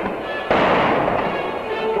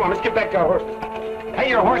 Come on, let's get back to our horses. Hey,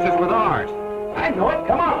 your horses with ours. I know it.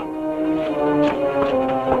 Come on.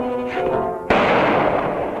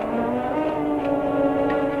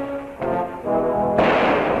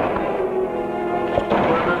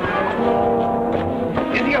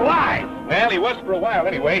 Is he alive? Well, he was for a while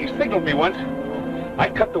anyway. He signaled me once. I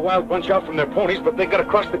cut the wild bunch out from their ponies, but they got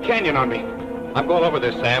across the canyon on me. I'm going over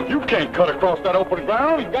this, Sam. You can't cut across that open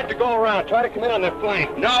ground. You've got to go around. Try to come in on their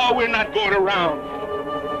flank. No, we're not going around.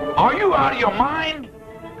 Are you out of your mind?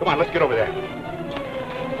 Come on, let's get over there.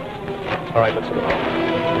 All right, let's go.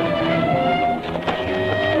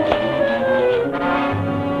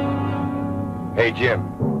 Hey, Jim.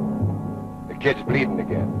 The kid's bleeding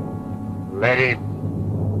again. Let him.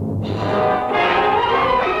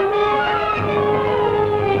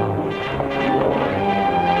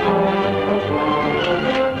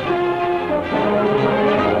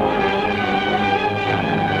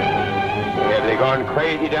 Have they gone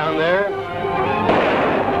crazy down there?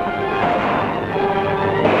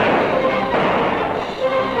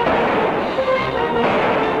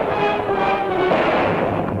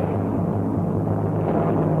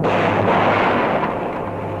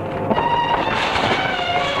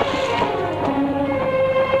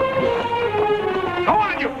 Go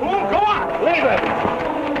on, you fool! Go on! Leave it!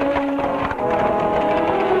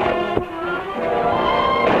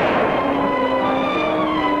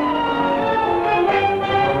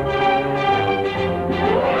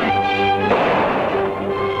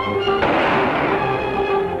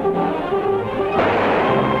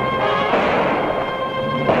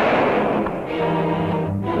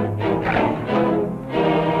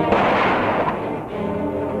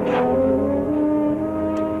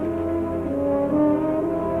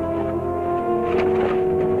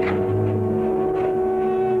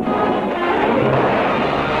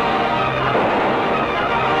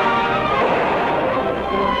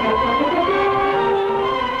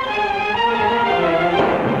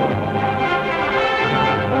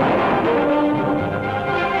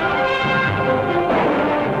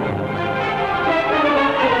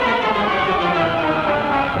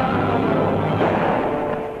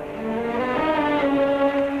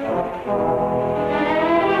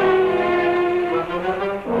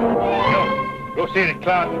 See that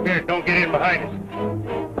Cloud and Spirit don't get in behind us.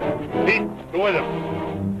 Pete, go with them.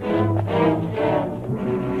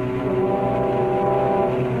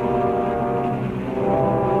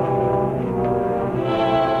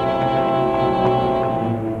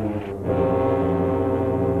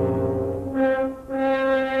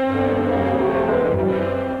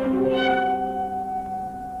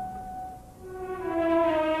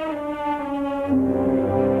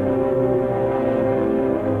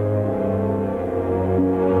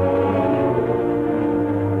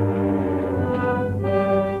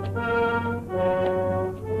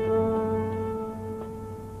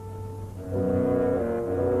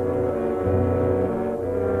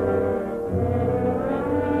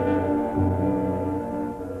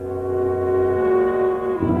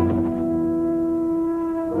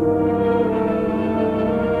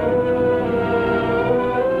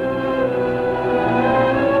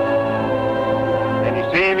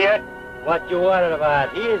 What you worried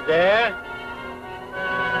about? He's there.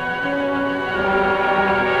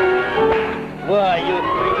 Why, you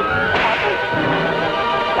freaking...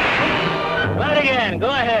 Run again. Go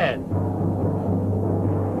ahead.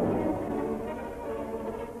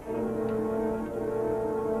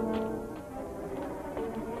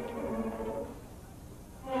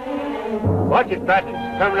 Watch it, Blattner.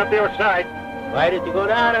 He's coming up your side. Why did you go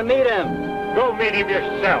down and meet him? Go meet him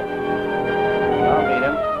yourself. I'll meet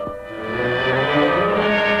him.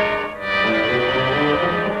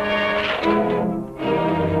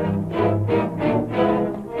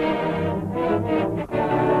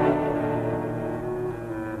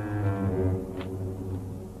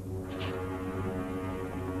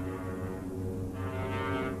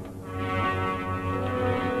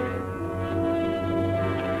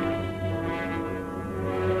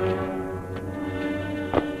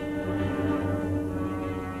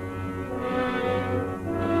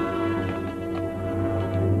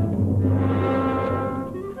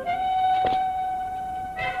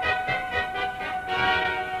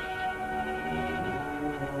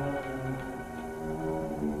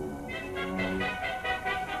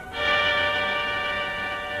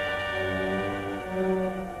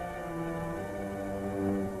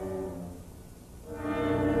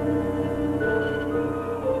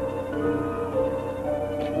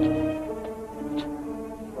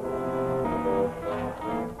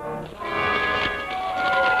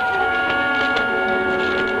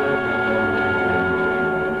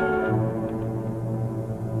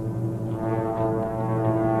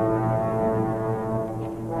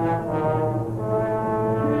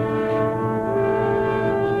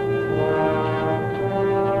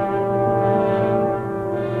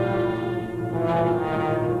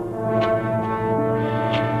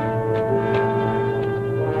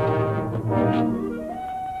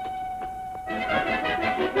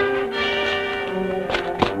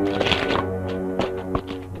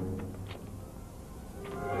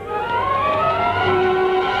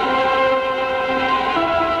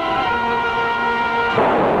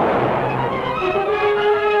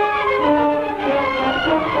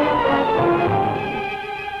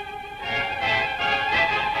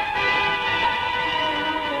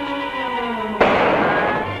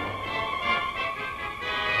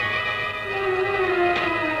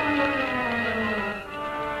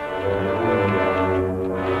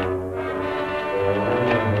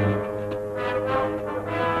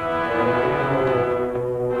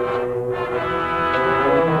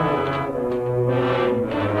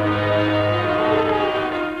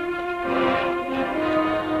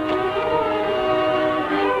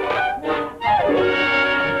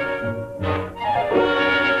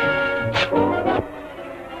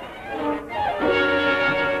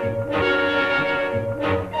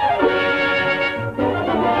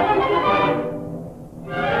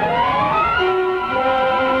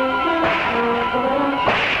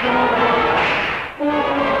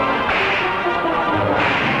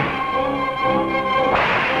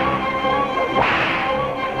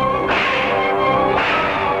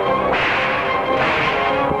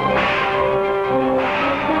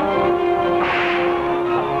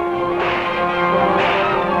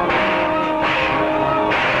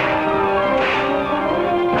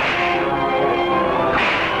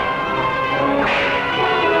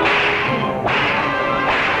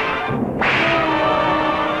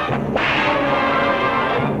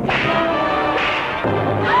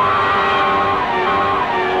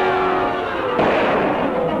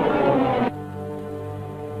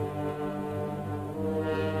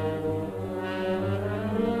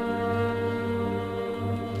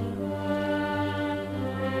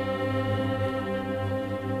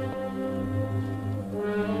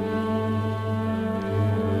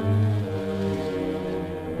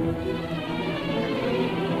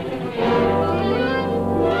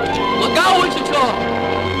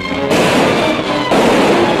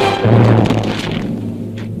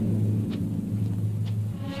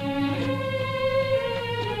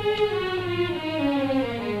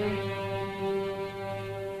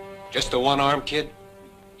 Just the one arm, kid?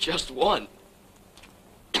 Just one.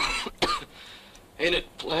 Ain't it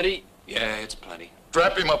plenty? Yeah, it's plenty.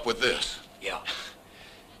 Strap him up with this. Yeah.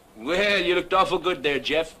 Well, you looked awful good there,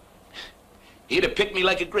 Jeff. He'd have picked me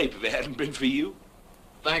like a grape if it hadn't been for you.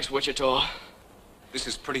 Thanks, Wichita. This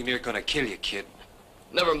is pretty near gonna kill you, kid.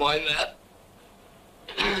 Never mind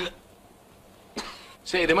that.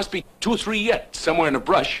 Say, there must be 2 or 3 yet, somewhere in the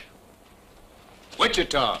brush.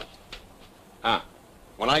 Wichita! Huh?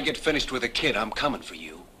 When I get finished with the kid, I'm coming for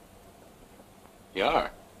you. You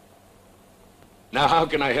are? Now, how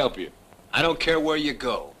can I help you? I don't care where you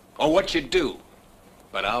go, or what you do,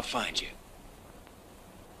 but I'll find you.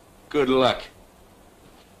 Good luck.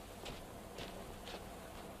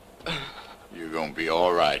 You're gonna be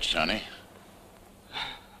all right, sonny.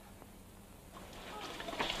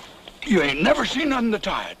 You ain't never seen nothing to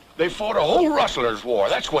tie it. They fought a whole rustlers' war,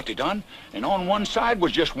 that's what they done. And on one side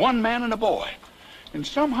was just one man and a boy. And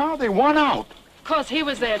somehow they won out. Of course, he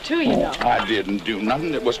was there too, you know. I didn't do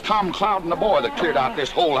nothing. It was Tom Cloud and the boy that cleared out this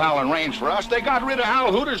whole howling range for us. They got rid of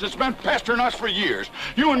Hal Hooters that's been pestering us for years.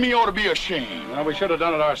 You and me ought to be ashamed. Well, we should have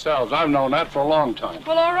done it ourselves. I've known that for a long time.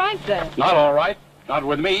 Well, all right then. Not all right. Not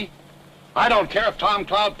with me. I don't care if Tom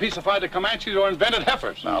Cloud peacified the Comanches or invented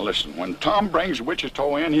heifers. Now listen, when Tom brings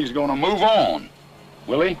Wichita in, he's gonna move on.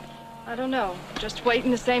 Will he? I don't know. Just waiting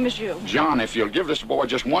the same as you. John, if you'll give this boy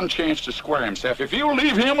just one chance to square himself, if you'll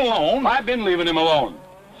leave him alone... I've been leaving him alone.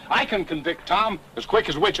 I can convict Tom as quick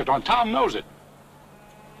as Wichita, and Tom knows it.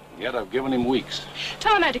 Yet I've given him weeks.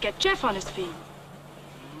 Tom had to get Jeff on his feet.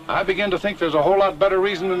 I begin to think there's a whole lot better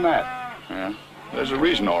reason than that. Yeah, there's a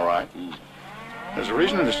reason, all right. There's a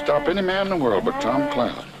reason to stop any man in the world but Tom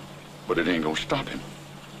Cloud. But it ain't gonna stop him.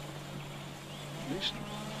 At least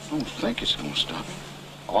I don't think it's gonna stop him.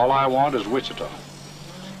 All I want is Wichita.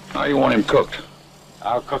 How you want him cooked?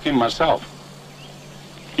 I'll cook him myself.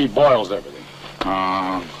 He boils everything.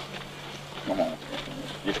 Come on.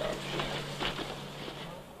 Get out.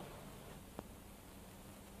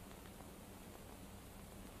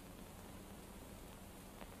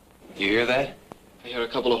 You hear that? I hear a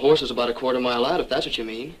couple of horses about a quarter mile out, if that's what you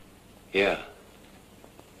mean. Yeah.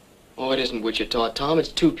 Oh, it isn't Wichita, Tom. It's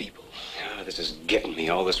 2 people. Yeah, this is getting me.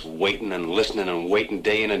 All this waiting and listening and waiting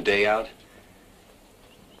day in and day out.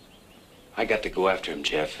 I got to go after him,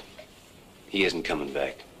 Jeff. He isn't coming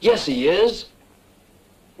back. Yes, he is.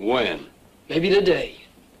 When? Maybe today.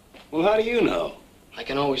 Well, how do you know? I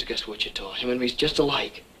can always guess Wichita. Him and me's just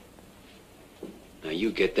alike. Now,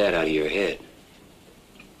 you get that out of your head.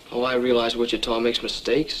 Oh, I realize Wichita makes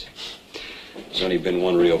mistakes. There's only been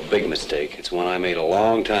one real big mistake. It's one I made a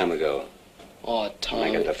long time ago. Oh, Tom.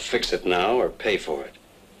 I got to fix it now or pay for it.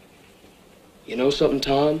 You know something,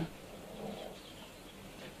 Tom?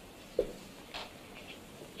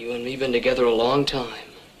 You and me been together a long time.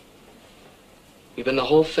 We've been the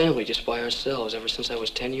whole family just by ourselves ever since I was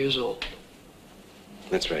 10 years old.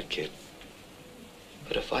 That's right, kid.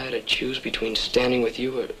 But if I had to choose between standing with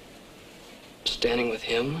you or standing with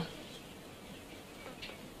him...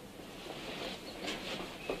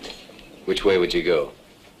 Which way would you go?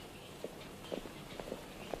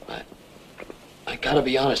 I gotta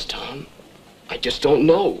be honest, Tom. I just don't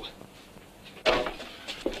know.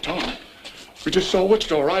 Tom, we just saw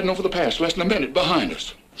Wichita riding over the pass less than a minute behind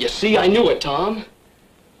us. You see, I knew it, Tom.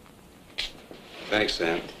 Thanks,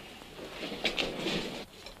 Sam.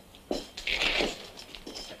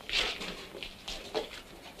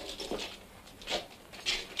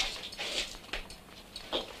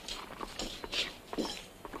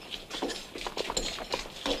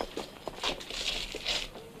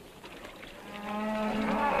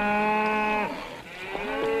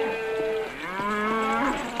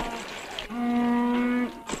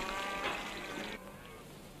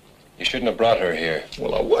 Shouldn't have brought her here.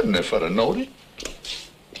 Well, I wouldn't if I'd have known it.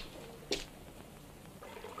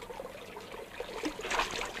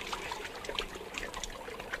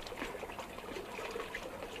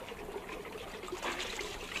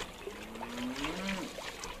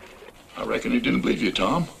 I reckon he didn't believe you,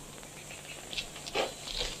 Tom.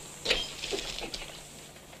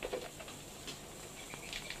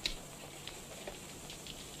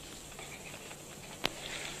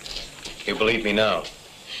 You believe me now?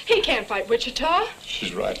 He can't fight Wichita.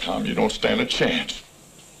 She's right, Tom. You don't stand a chance.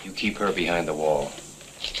 You keep her behind the wall.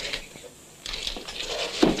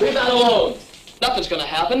 Leave that alone. Nothing's gonna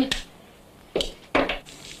happen.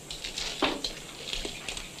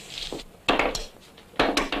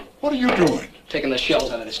 What are you doing? Taking the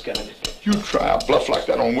shells out of this gun. You try a bluff like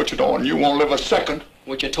that on Wichita and you won't live a second.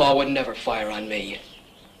 Wichita would never fire on me.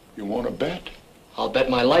 You want to bet? I'll bet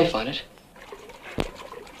my life on it.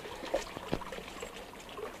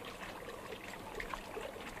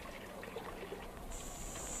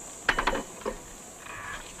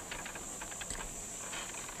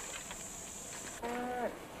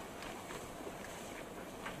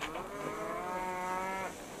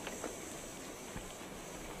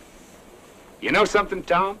 You know something,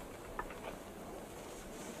 Tom?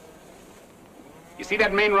 You see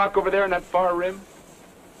that main rock over there on that far rim?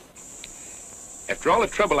 After all the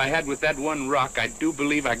trouble I had with that one rock, I do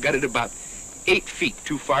believe I got it about 8 feet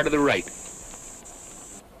too far to the right.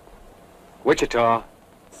 Wichita.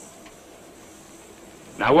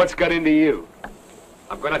 Now what's got into you?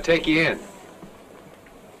 I'm gonna take you in.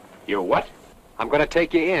 You're what? I'm gonna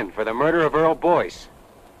take you in for the murder of Earl Boyce.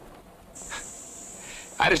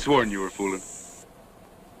 I'd have sworn you were fooling.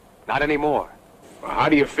 Not anymore. Well, how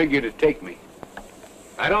do you figure to take me?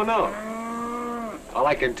 I don't know. All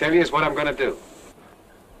I can tell you is what I'm gonna do.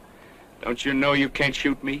 Don't you know you can't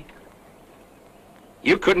shoot me?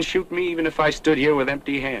 You couldn't shoot me even if I stood here with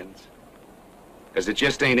empty hands. Because it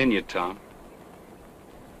just ain't in you, Tom.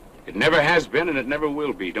 It never has been and it never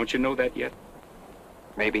will be. Don't you know that yet?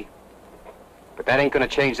 Maybe. But that ain't gonna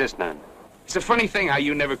change this none. It's a funny thing how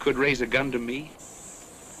you never could raise a gun to me.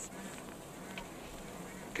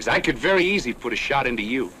 Because I could very easy put a shot into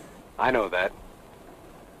you. I know that.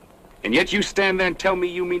 And yet you stand there and tell me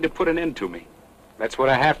you mean to put an end to me. That's what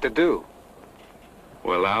I have to do.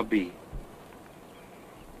 Well, I'll be.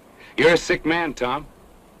 You're a sick man, Tom.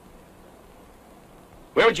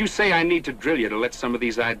 Where would you say I need to drill you to let some of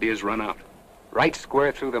these ideas run out? Right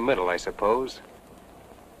square through the middle, I suppose.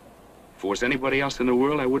 If it was anybody else in the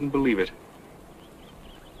world, I wouldn't believe it.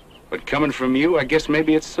 But coming from you, I guess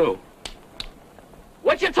maybe it's so.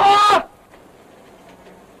 Wichita!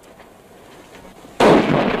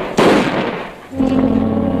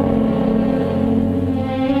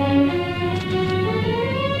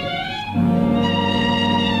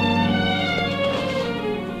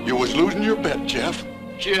 You was losing your bet, Jeff.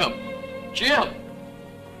 Jim! Jim!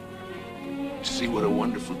 See what a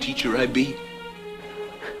wonderful teacher I be?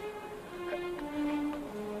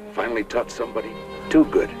 Finally taught somebody too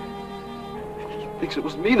good. Thinks it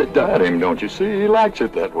was me that died him, don't you see? He likes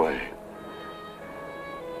it that way.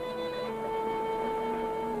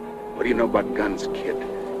 What do you know about guns, kid?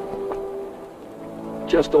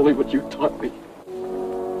 Just only what you taught me.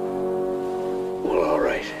 Well, all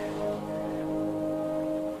right.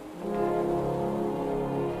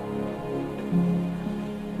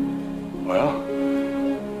 Well,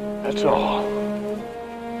 that's all.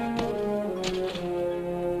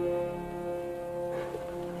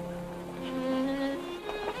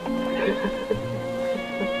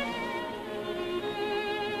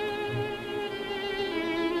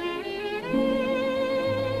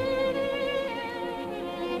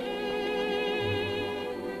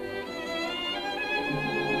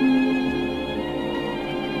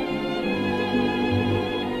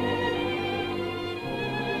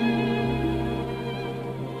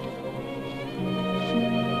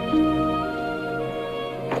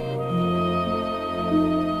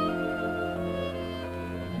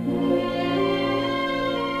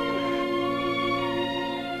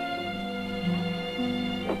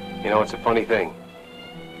 You know, it's a funny thing.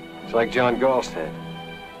 It's like John Gall said.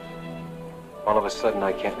 All of a sudden,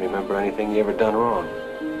 I can't remember anything you ever done wrong.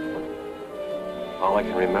 All I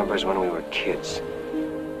can remember is when we were kids.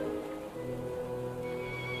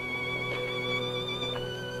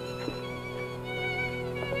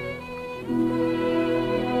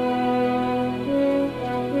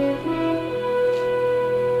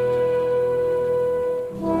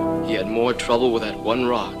 He had more trouble with that one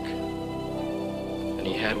rock than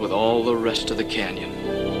he had with all the rest of the canyon.